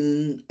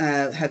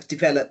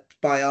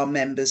developed by our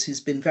members, who's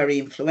been very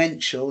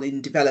influential in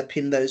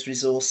developing those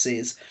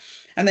resources.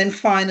 And then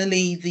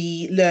finally,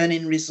 the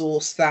learning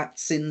resource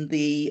that's in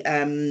the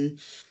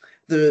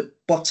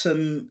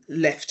bottom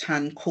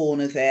left-hand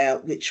corner there,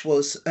 which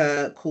was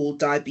called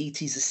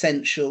Diabetes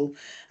Essential,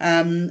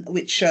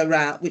 which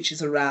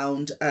is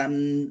around,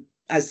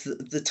 as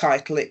the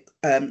title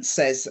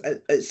says,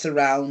 it's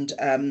around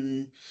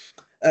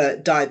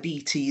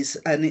diabetes,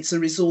 and it's a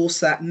resource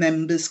that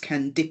members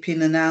can dip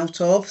in and out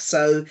of.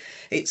 So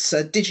it's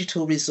a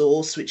digital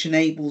resource which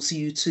enables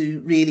you to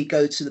really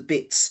go to the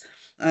bits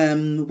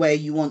where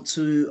you want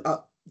to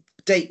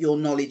update your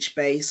knowledge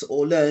base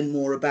or learn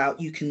more about.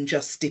 You can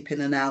just dip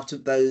in and out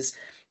of those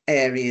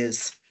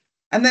areas.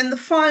 And then the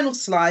final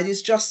slide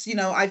is just,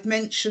 I've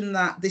mentioned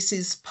that this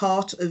is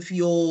part of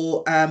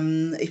your,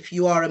 if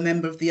you are a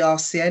member of the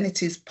RCN,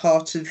 it is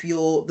part of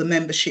the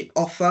membership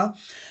offer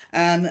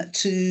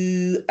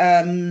to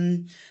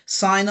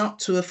sign up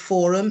to a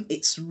forum.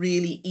 It's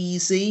really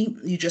easy.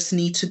 You just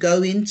need to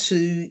go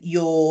into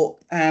your,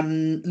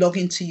 log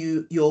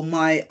into your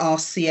My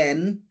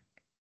RCN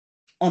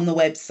on the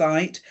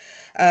website,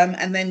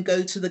 and then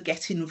go to the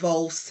Get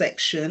Involved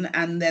section,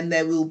 and then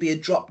there will be a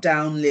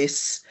drop-down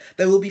list.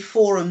 There will be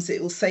forums.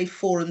 It will say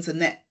forums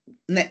and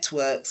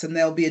networks, and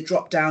there'll be a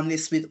drop-down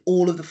list with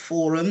all of the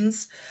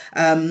forums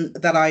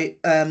that I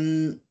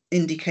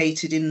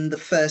indicated in the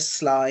first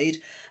slide,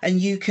 and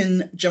you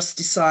can just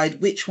decide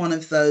which one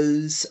of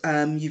those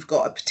you've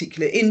got a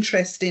particular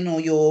interest in,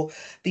 or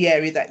the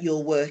area that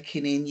you're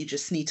working in. You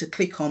just need to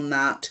click on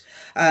that,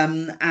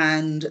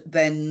 and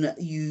then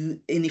you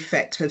in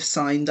effect have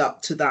signed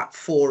up to that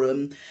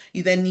forum.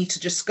 You then need to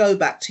just go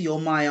back to your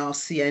My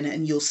RCN,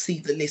 and you'll see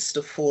the list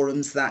of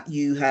forums that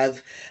you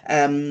have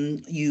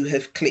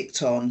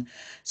clicked on.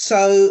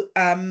 So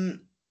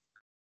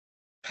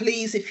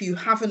please, if you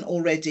haven't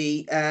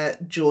already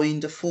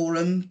joined a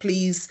forum,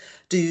 please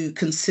do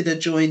consider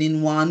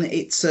joining one.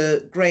 It's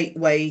a great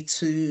way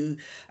to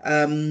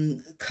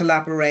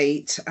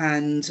collaborate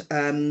and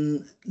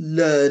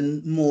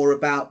learn more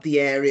about the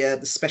area,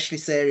 the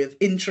specialist area of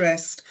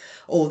interest,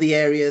 or the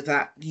area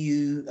that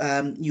you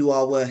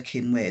are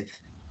working with.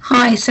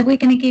 Hi, so we're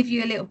going to give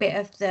you a little bit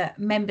of the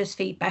members'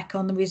 feedback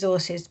on the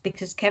resources,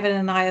 because Kevin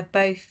and I have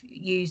both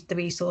used the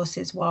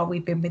resources while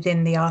we've been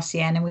within the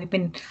RCN,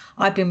 and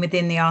I've been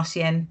within the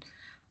RCN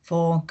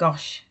for,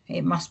 gosh,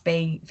 it must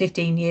be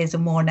 15 years or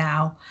more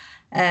now.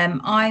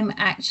 I'm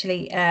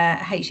actually a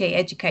HCA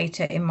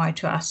educator in my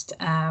trust,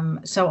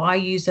 so I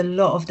use a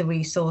lot of the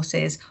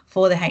resources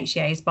for the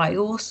HCAs, but I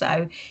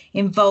also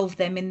involve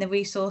them in the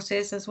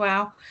resources as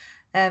well.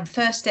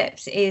 First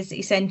Steps is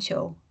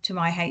essential to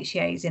my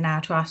HCAs in our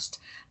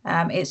trust.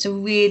 It's a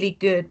really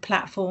good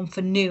platform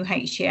for new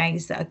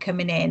HCAs that are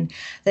coming in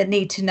that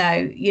need to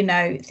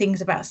know,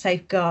 things about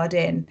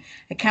safeguarding.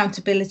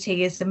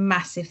 Accountability is a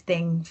massive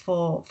thing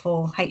for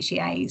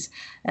HCAs,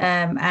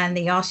 and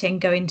the RCN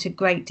go into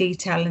great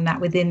detail in that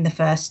within the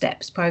First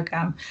Steps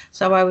programme.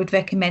 So I would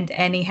recommend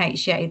any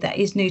HCA that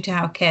is new to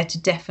healthcare to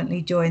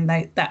definitely join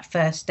that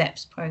First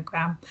Steps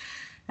programme.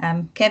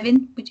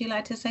 Kevin, would you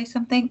like to say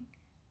something?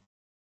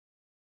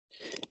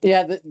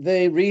 Yeah,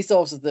 the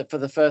resources for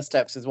the First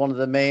Steps is one of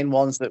the main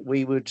ones that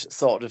we would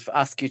sort of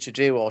ask you to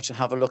do or to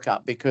have a look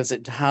at, because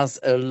it has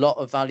a lot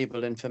of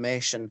valuable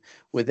information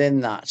within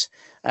that,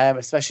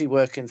 especially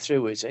working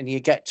through it, and you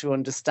get to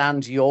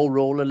understand your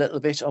role a little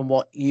bit on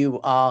what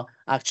you are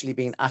actually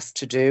being asked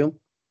to do.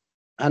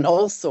 And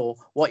also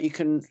what you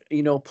can,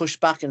 push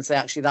back and say,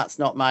 actually, that's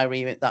not my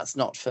remit, that's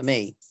not for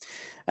me.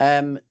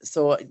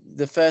 So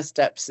the First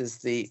Steps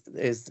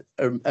is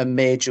a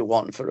major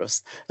one for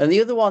us. And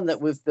the other one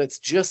that's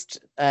just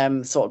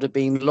sort of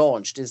been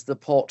launched is the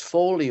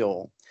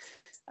portfolio,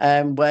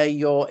 where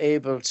you're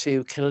able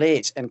to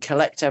collate and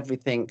collect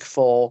everything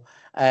for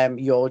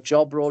your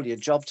job role, your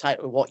job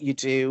title, what you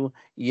do,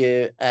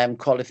 your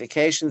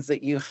qualifications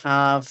that you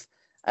have.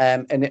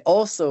 And it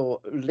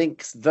also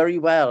links very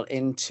well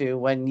into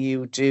when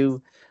you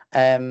do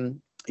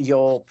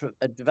your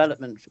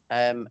development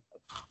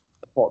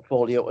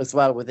portfolio as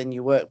well within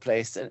your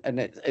workplace,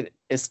 and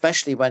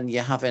especially when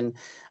you're having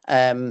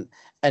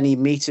any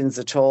meetings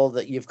at all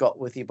that you've got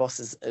with your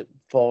bosses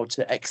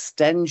to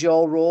extend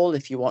your role.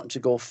 If you want to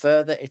go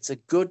further, it's a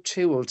good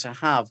tool to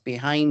have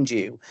behind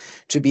you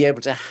to be able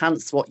to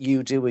enhance what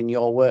you do in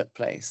your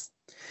workplace.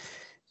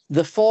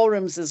 The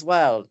forums as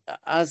well,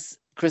 as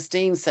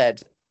Christine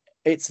said,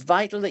 it's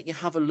vital that you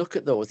have a look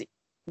at those,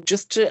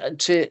 just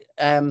to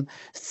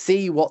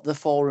see what the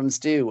forums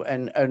do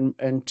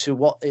and to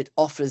what it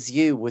offers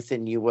you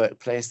within your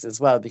workplace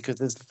as well, because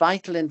there's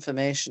vital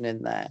information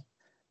in there.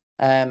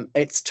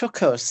 It's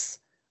took us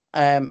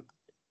a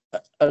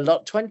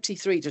lot,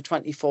 23 to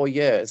 24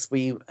 years.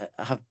 We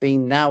have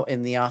been now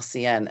in the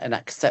RCN and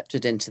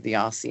accepted into the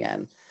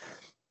RCN.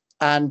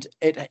 And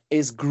it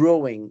is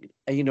growing,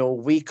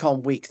 week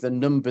on week, the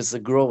numbers are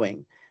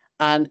growing.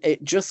 And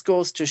it just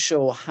goes to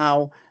show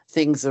how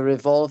things are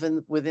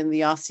evolving within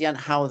the RCN,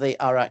 how they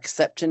are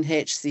accepting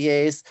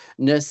HCAs,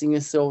 nursing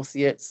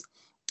associates,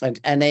 and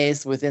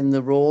NAs within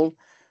the role.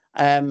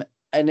 And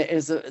I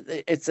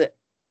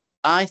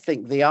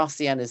think the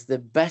RCN is the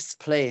best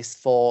place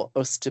for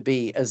us to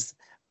be as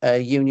a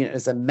union,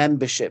 as a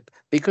membership,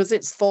 because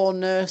it's for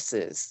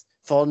nurses,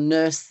 for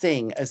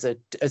nursing as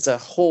a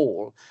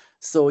whole.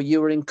 So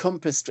you are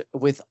encompassed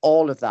with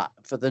all of that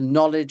for the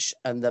knowledge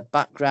and the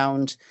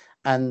background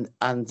and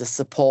the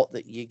support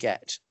that you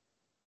get.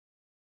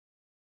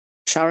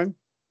 Sharon?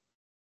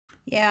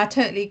 Yeah, I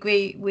totally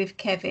agree with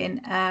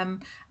Kevin.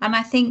 And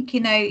I think,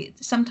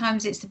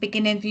 sometimes it's the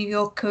beginning of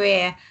your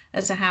career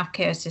as a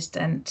healthcare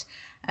assistant.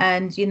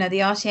 And, the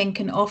RCN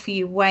can offer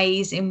you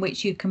ways in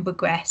which you can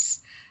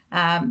progress.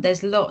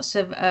 There's lots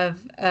of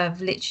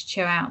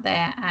literature out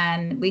there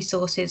and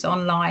resources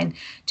online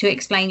to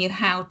explain you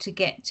how to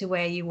get to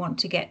where you want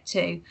to get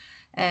to.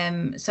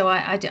 So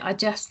I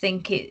just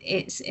think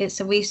it's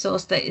a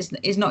resource that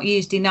is not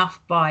used enough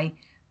by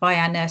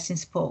our nursing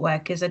support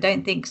workers. I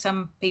don't think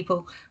some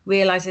people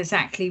realise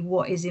exactly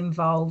what is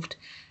involved.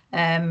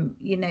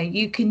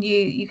 You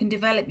can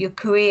develop your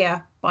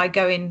career by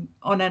going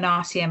on an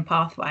RCN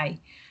pathway.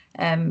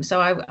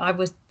 So I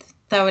would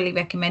thoroughly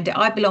recommend it.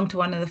 I belong to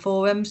one of the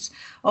forums.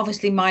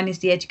 Obviously, mine is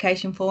the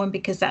education forum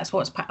because that's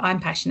what I'm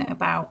passionate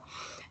about.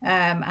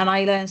 And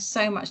I learn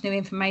so much new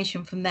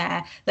information from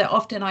there that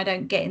often I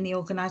don't get in the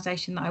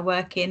organisation that I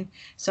work in.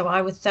 So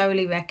I would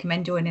thoroughly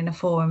recommend joining a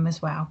forum as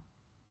well.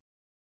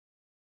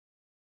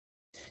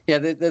 Yeah,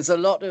 there's a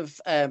lot of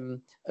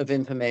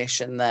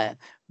information there,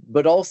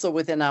 but also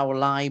within our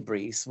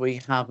libraries,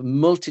 we have a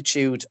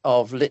multitude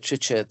of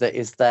literature that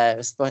is there,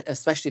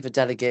 especially for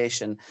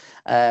delegation,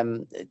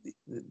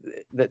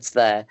 that's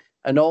there.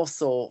 And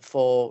also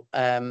for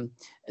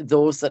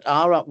those that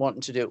are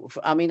wanting to do it.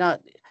 I mean,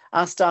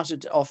 I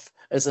started off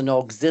as an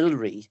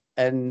auxiliary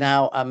and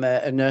now I'm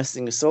a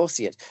nursing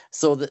associate.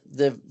 So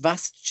the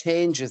vast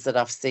changes that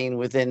I've seen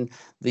within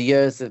the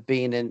years of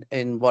being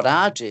in what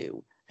I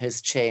do has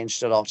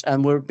changed a lot,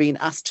 and we're being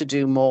asked to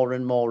do more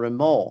and more and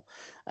more.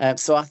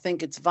 So I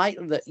think it's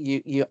vital that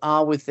you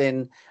are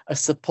within a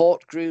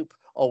support group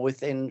or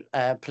within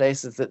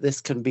places that this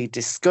can be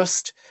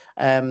discussed.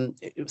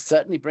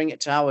 Certainly bring it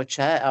to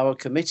our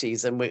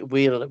committees, and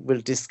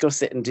we'll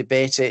discuss it and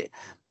debate it,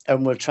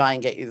 and we'll try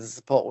and get you the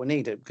support we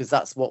need, because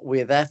that's what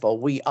we're there for.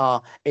 We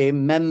are a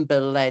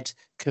member-led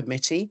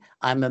committee.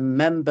 I'm a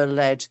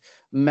member-led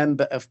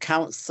member of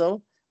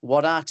council.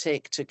 What I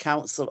take to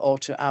council or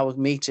to our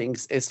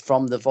meetings is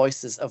from the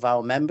voices of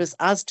our members,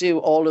 as do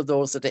all of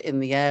those that are in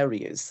the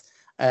areas.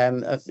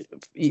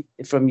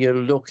 From your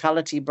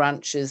locality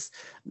branches,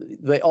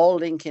 they all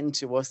link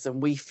into us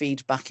and we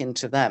feed back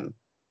into them.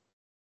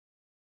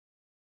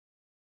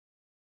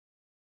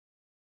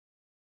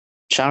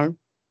 Sharon?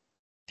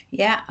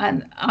 Yeah,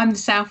 and I'm the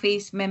South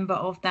East member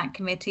of that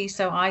committee,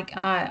 so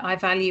I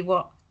value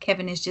what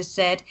Kevin has just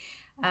said.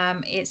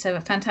 It's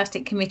a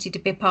fantastic committee to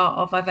be part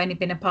of. I've only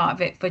been a part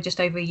of it for just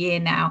over a year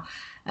now,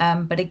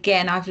 but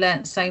again, I've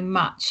learned so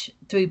much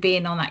through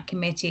being on that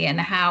committee and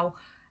how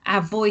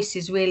our voice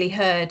is really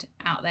heard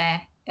out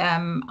there.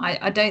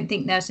 I don't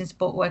think nursing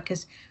support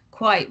workers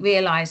quite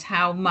realise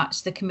how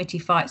much the committee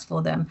fights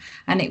for them,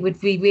 and it would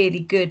be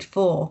really good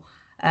for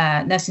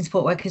nursing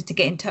support workers to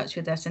get in touch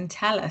with us and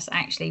tell us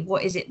actually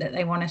what is it that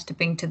they want us to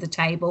bring to the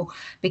table,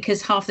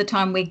 because half the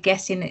time we're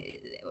guessing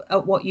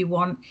at what you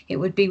want. It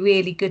would be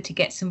really good to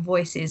get some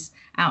voices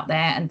out there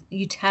and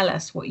you tell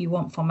us what you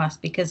want from us,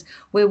 because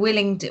we're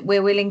willing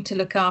to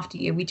look after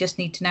you. We just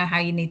need to know how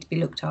you need to be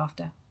looked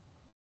after.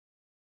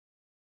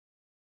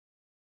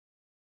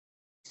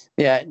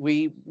 Yeah,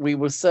 we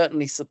will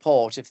certainly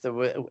support if there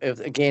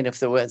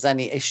was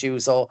any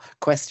issues or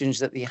questions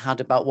that you had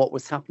about what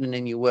was happening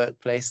in your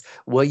workplace.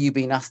 Were you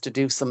being asked to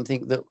do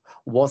something that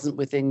wasn't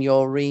within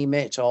your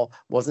remit or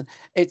wasn't?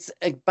 It's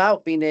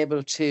about being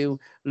able to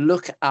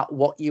look at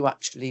what you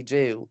actually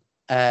do,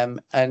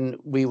 and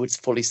we would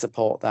fully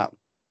support that.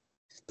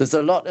 There's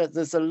a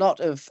lot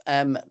of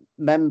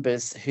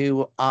members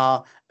who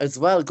are as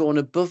well going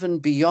above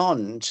and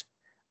beyond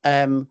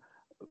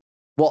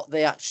what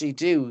they actually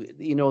do.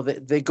 You know,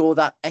 they go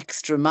that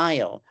extra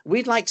mile.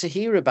 We'd like to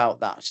hear about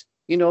that.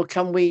 You know,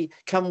 can we,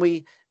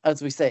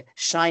 as we say,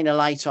 shine a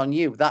light on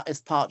you? That is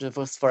part of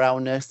us for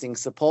our Nursing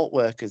Support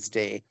Workers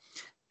Day.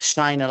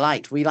 Shine a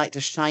light. We like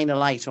to shine a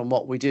light on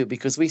what we do,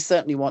 because we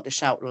certainly want to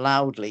shout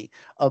loudly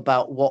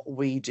about what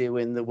we do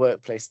in the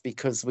workplace,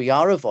 because we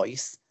are a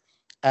voice.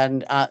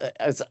 And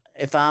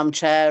if I'm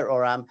chair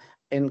or I'm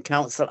in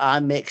council, I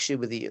make sure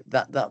with you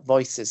that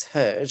voice is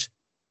heard.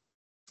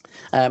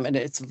 And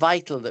it's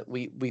vital that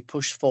we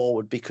push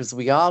forward, because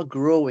we are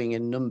growing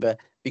in number,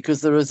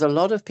 because there is a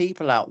lot of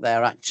people out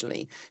there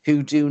actually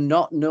who do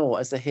not know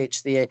as a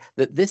HCA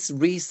that this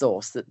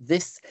resource, that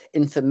this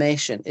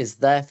information is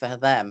there for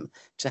them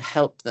to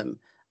help them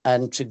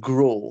and to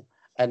grow.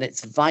 And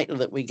it's vital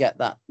that we get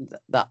that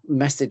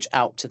message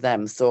out to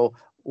them. So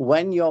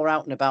when you're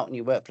out and about in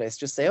your workplace,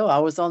 just say, oh, I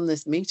was on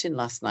this meeting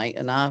last night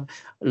and I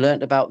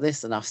learned about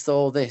this and I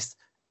saw this.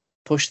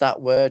 Push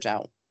that word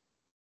out.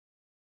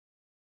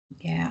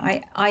 Yeah,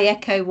 I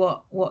echo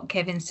what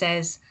Kevin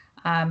says,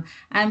 and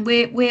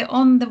we're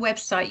on the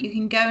website. You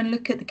can go and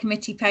look at the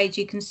committee page.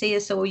 You can see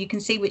us, or you can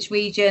see which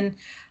region,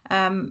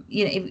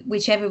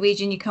 whichever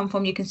region you come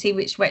from. You can see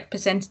which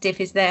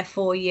representative is there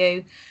for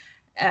you.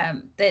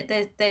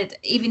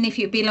 Even if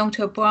you belong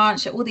to a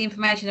branch, all the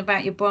information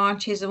about your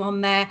branches are on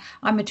there.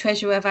 I'm a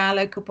treasurer of our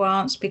local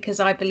branch because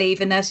I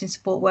believe a nursing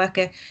support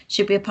worker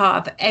should be a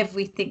part of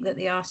everything that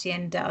the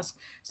RCN does.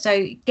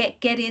 So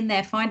get in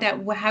there, find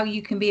out how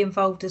you can be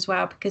involved as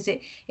well, because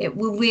it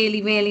will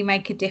really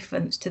make a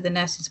difference to the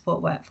nursing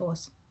support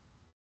workforce.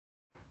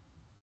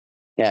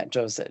 Yeah, it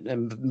does. A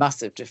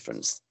massive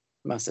difference.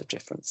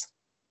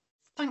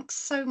 Thanks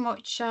so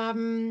much,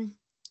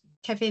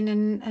 Kevin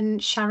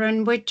and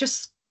Sharon. We're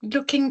just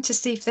looking to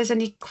see if there's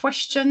any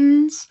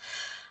questions.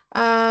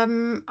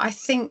 I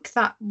think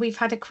that we've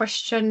had a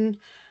question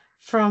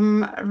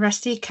from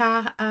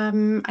Rasika,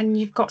 and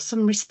you've got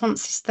some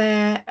responses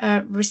there,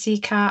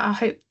 Rasika. I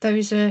hope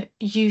those are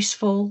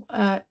useful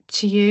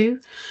to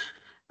you.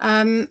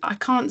 I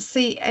can't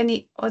see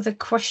any other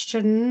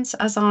questions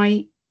as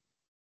I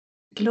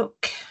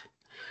look.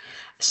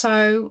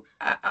 So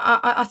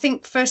I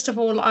think, first of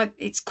all,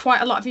 it's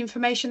quite a lot of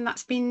information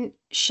that's been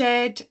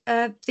shared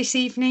this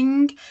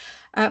evening,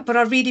 but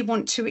I really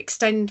want to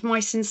extend my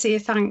sincere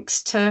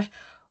thanks to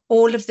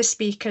all of the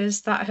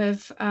speakers that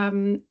have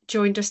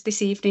joined us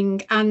this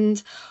evening,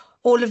 and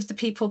all of the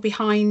people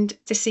behind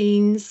the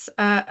scenes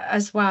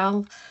as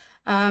well.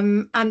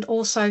 And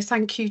also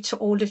thank you to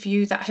all of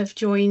you that have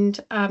joined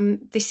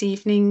this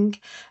evening.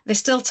 There's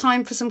still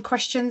time for some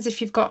questions.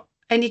 If you've got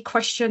any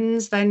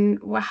questions, then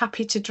we're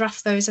happy to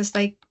draft those as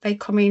they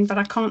come in, but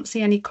I can't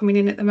see any coming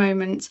in at the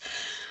moment.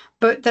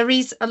 But there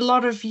is a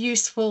lot of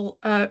useful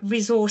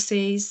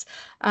resources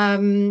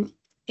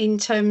in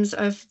terms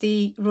of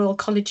the Royal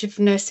College of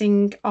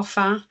Nursing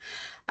offer.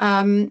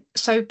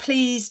 So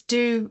please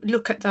do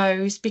look at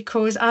those,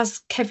 because as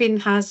Kevin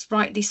has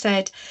rightly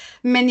said,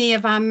 many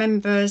of our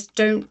members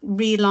don't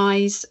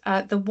realise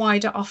the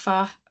wider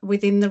offer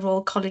within the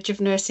Royal College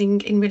of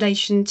Nursing in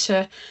relation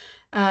to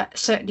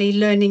certainly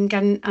learning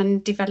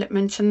and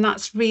development, and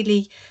that's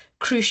really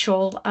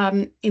crucial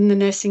in the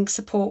nursing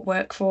support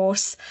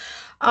workforce.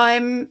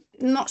 I'm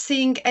not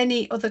seeing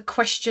any other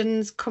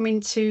questions coming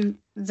to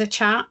the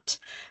chat,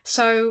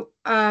 so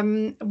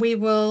we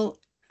will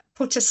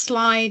put a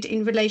slide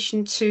in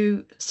relation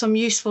to some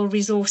useful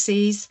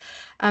resources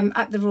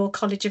at the Royal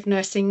College of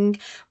Nursing.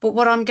 But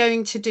what I'm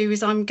going to do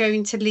is I'm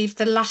going to leave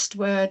the last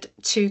word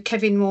to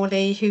Kevin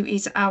Morley, who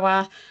is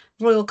our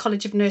Royal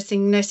College of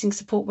Nursing Nursing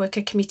Support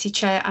Worker Committee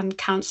Chair and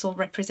Council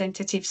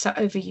Representative. So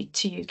over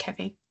to you,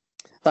 Kevin.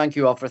 Thank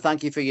you, Ofra.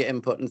 Thank you for your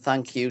input, and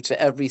thank you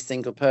to every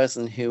single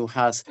person who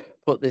has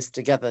put this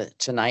together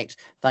tonight.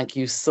 Thank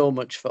you so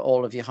much for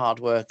all of your hard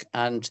work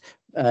and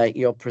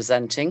your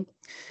presenting.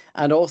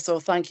 And also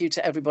thank you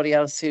to everybody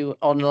else who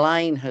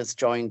online has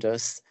joined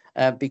us,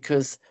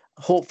 because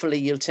hopefully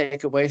you'll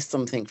take away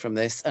something from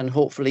this, and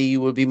hopefully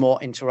you will be more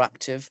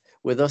interactive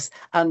with us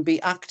and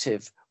be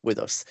active with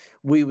us.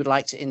 We would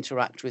like to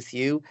interact with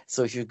you.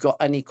 So if you've got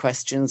any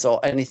questions or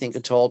anything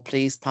at all,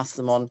 please pass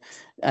them on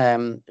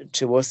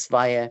to us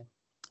via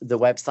the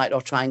website,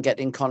 or try and get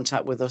in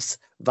contact with us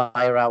via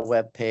our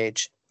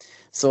webpage.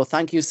 So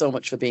thank you so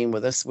much for being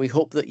with us. We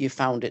hope that you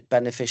found it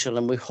beneficial,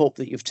 and we hope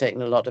that you've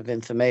taken a lot of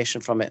information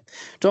from it.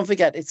 Don't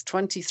forget, it's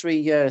 23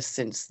 years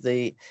since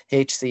the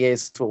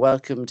HCAs were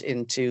welcomed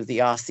into the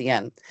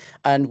RCN,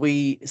 and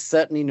we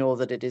certainly know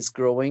that it is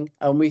growing,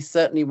 and we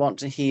certainly want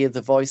to hear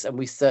the voice, and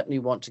we certainly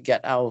want to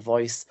get our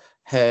voice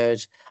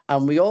heard.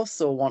 And we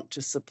also want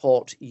to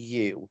support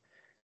you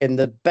in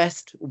the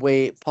best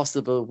way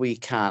possible we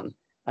can.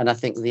 And I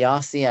think the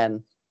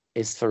RCN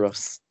is for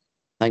us.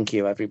 Thank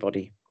you,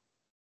 everybody.